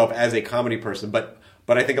of yourself as a comedy person, but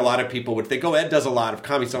I think a lot of people would think, Ed does a lot of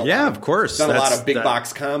comedy. Of course, done a lot of big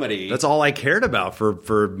box comedy. That's all I cared about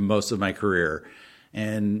for most of my career.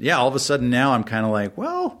 And all of a sudden now I'm kind of like,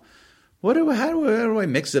 well, how do I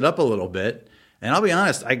mix it up a little bit? And I'll be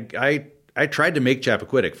honest, I tried to make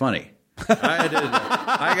Chappaquiddick funny. I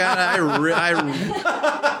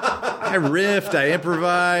riffed, I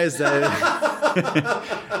improvised,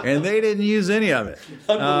 and they didn't use any of it.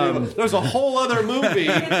 There's a whole other movie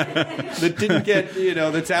that didn't get,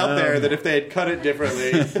 that's out there that if they had cut it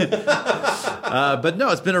differently. But no,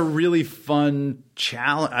 it's been a really fun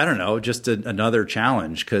challenge. I don't know, just another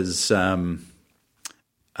challenge because some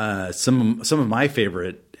of my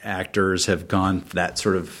favorite actors have gone that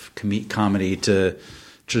sort of comedy to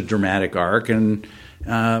dramatic arc, and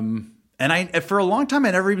I for a long time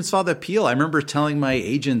I never even saw the appeal. I remember telling my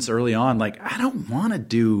agents early on, like, I don't want to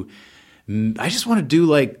do. I just want to do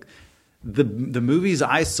like the movies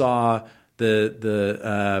I saw,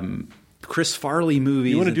 the Chris Farley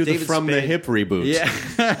movies. You want to do David the From the Hip reboot?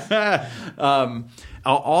 Yeah.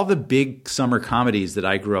 All the big summer comedies that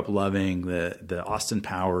I grew up loving, the Austin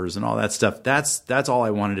Powers and all that stuff. That's all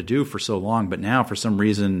I wanted to do for so long. But now, for some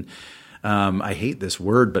reason, I hate this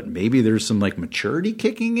word, but maybe there's some like maturity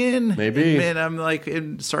kicking in. Maybe, and I'm like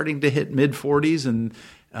starting to hit mid-40s, and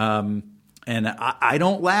I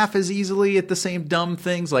don't laugh as easily at the same dumb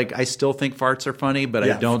things. Like, I still think farts are funny, but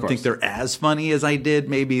I don't think they're as funny as I did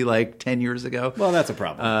maybe like 10 years ago. Well, that's a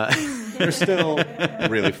problem. They're still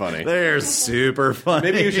really funny. They're super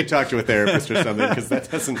funny. Maybe you should talk to a therapist or something, because that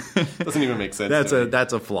doesn't even make sense.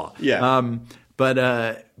 That's a flaw. Yeah.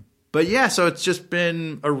 But yeah, so it's just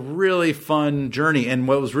been a really fun journey. And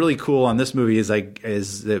what was really cool on this movie is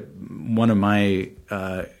that one of my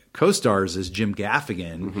co-stars is Jim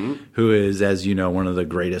Gaffigan, who is, as you know, one of the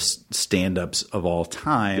greatest stand-ups of all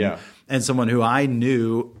time. Yeah. And someone who I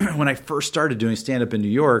knew when I first started doing stand-up in New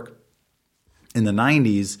York in the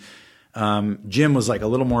 90s. Jim was like a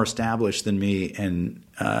little more established than me, and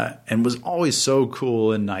was always so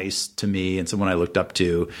cool and nice to me, and someone I looked up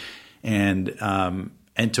to.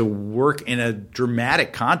 And to work in a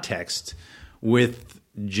dramatic context with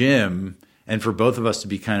Jim, and for both of us to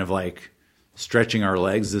be kind of like stretching our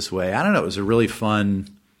legs this way, I don't know. It was a really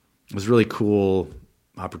cool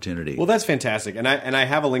opportunity. Well, that's fantastic, and I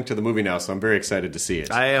have a link to the movie now, so I'm very excited to see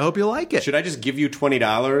it. I hope you like it. Should I just give you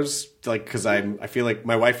 $20? Like, because I feel like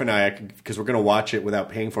my wife and I, because we're going to watch it without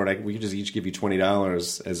paying for it, we could just each give you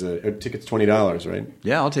 $20 as a ticket's $20, right?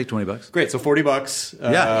 Yeah, I'll take $20. Great, so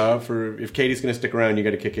 $40. For if Katie's going to stick around, you got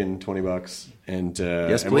to kick in $20, and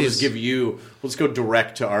yes, and please. We'll just go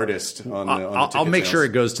direct to artist on the I'll make sales. Sure it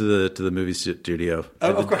goes to the movie studio,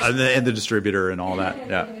 of course, and the distributor and all that.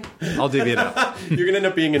 Yeah, I'll divvy it up. You're going to end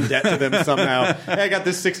up being in debt to them somehow. Hey, I got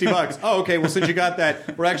this $60. Oh, okay. Well, since you got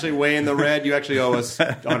that, we're actually way in the red. You actually owe us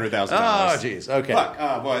 $100,000. Oh, jeez. Okay. Fuck.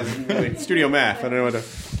 Oh, boy, it's really studio math. I don't know what to.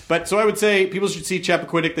 But so I would say people should see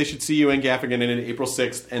Chappaquiddick. They should see you and Gaffigan in April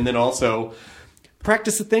 6th, and then also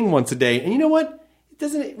practice a thing once a day. And you know what? It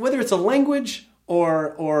doesn't, whether it's a language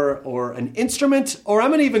or an instrument, or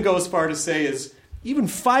I'm going to even go as far to say is even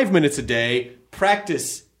 5 minutes a day,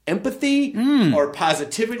 practice empathy or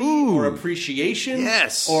positivity or appreciation.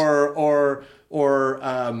 Yes. Or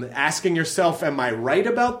asking yourself, am I right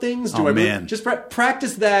about things? Just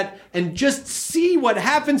practice that and just see what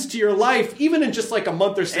happens to your life, even in just like a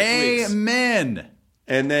month or 6 weeks. Amen.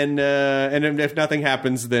 And then, and if nothing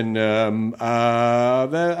happens, then come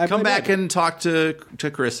back and talk to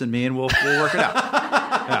Chris and me, and we'll work it out.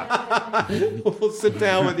 Yeah. We'll sit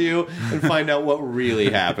down with you and find out what really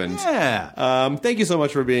happened. Yeah. Thank you so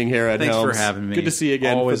much for being here, Ed Thanks Helms. for having me. Good to see you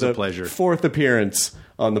again. Always for the a pleasure. 4th appearance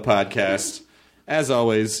on the podcast. As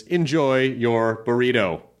always, enjoy your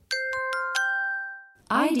burrito.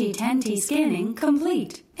 ID10T scanning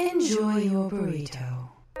complete. Enjoy your burrito.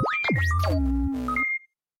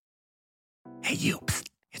 Hey, you. Psst.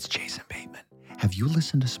 It's Jason Bateman. Have you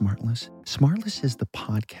listened to Smartless? Smartless is the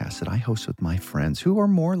podcast that I host with my friends who are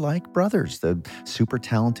more like brothers. The super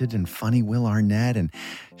talented and funny Will Arnett, and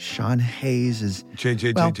Sean Hayes is...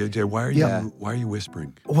 JJ, why are you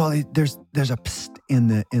whispering? Well, there's a psst in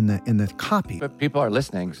the copy. But people are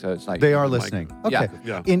listening, so it's like... They are listening. Okay.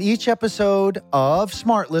 Yeah. In each episode of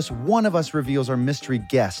Smartless, one of us reveals our mystery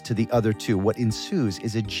guest to the other two. What ensues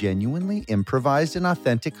is a genuinely improvised and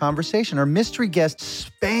authentic conversation. Our mystery guests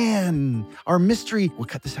span... We'll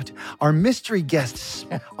cut this out too. Our mystery guests...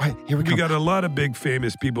 All right, here we go. We got a lot of big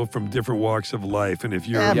famous people from different walks of life, and if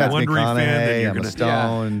you're a Matthew Wondery fan, then you're Emma going to...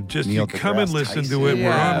 Stone, Just Neil you come and deGrasse listen Tyson. to it.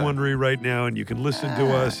 We're on Wondery right now, and you can listen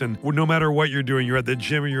to us. And no matter what you're doing, you're at the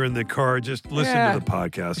gym or you're in the car, just listen to the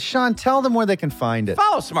podcast. Sean, tell them where they can find it.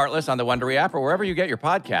 Follow Smartless on the Wondery app or wherever you get your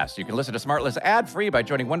podcasts. You can listen to Smartless ad-free by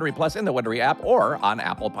joining Wondery Plus in the Wondery app or on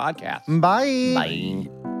Apple Podcasts. Bye.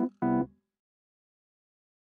 Bye.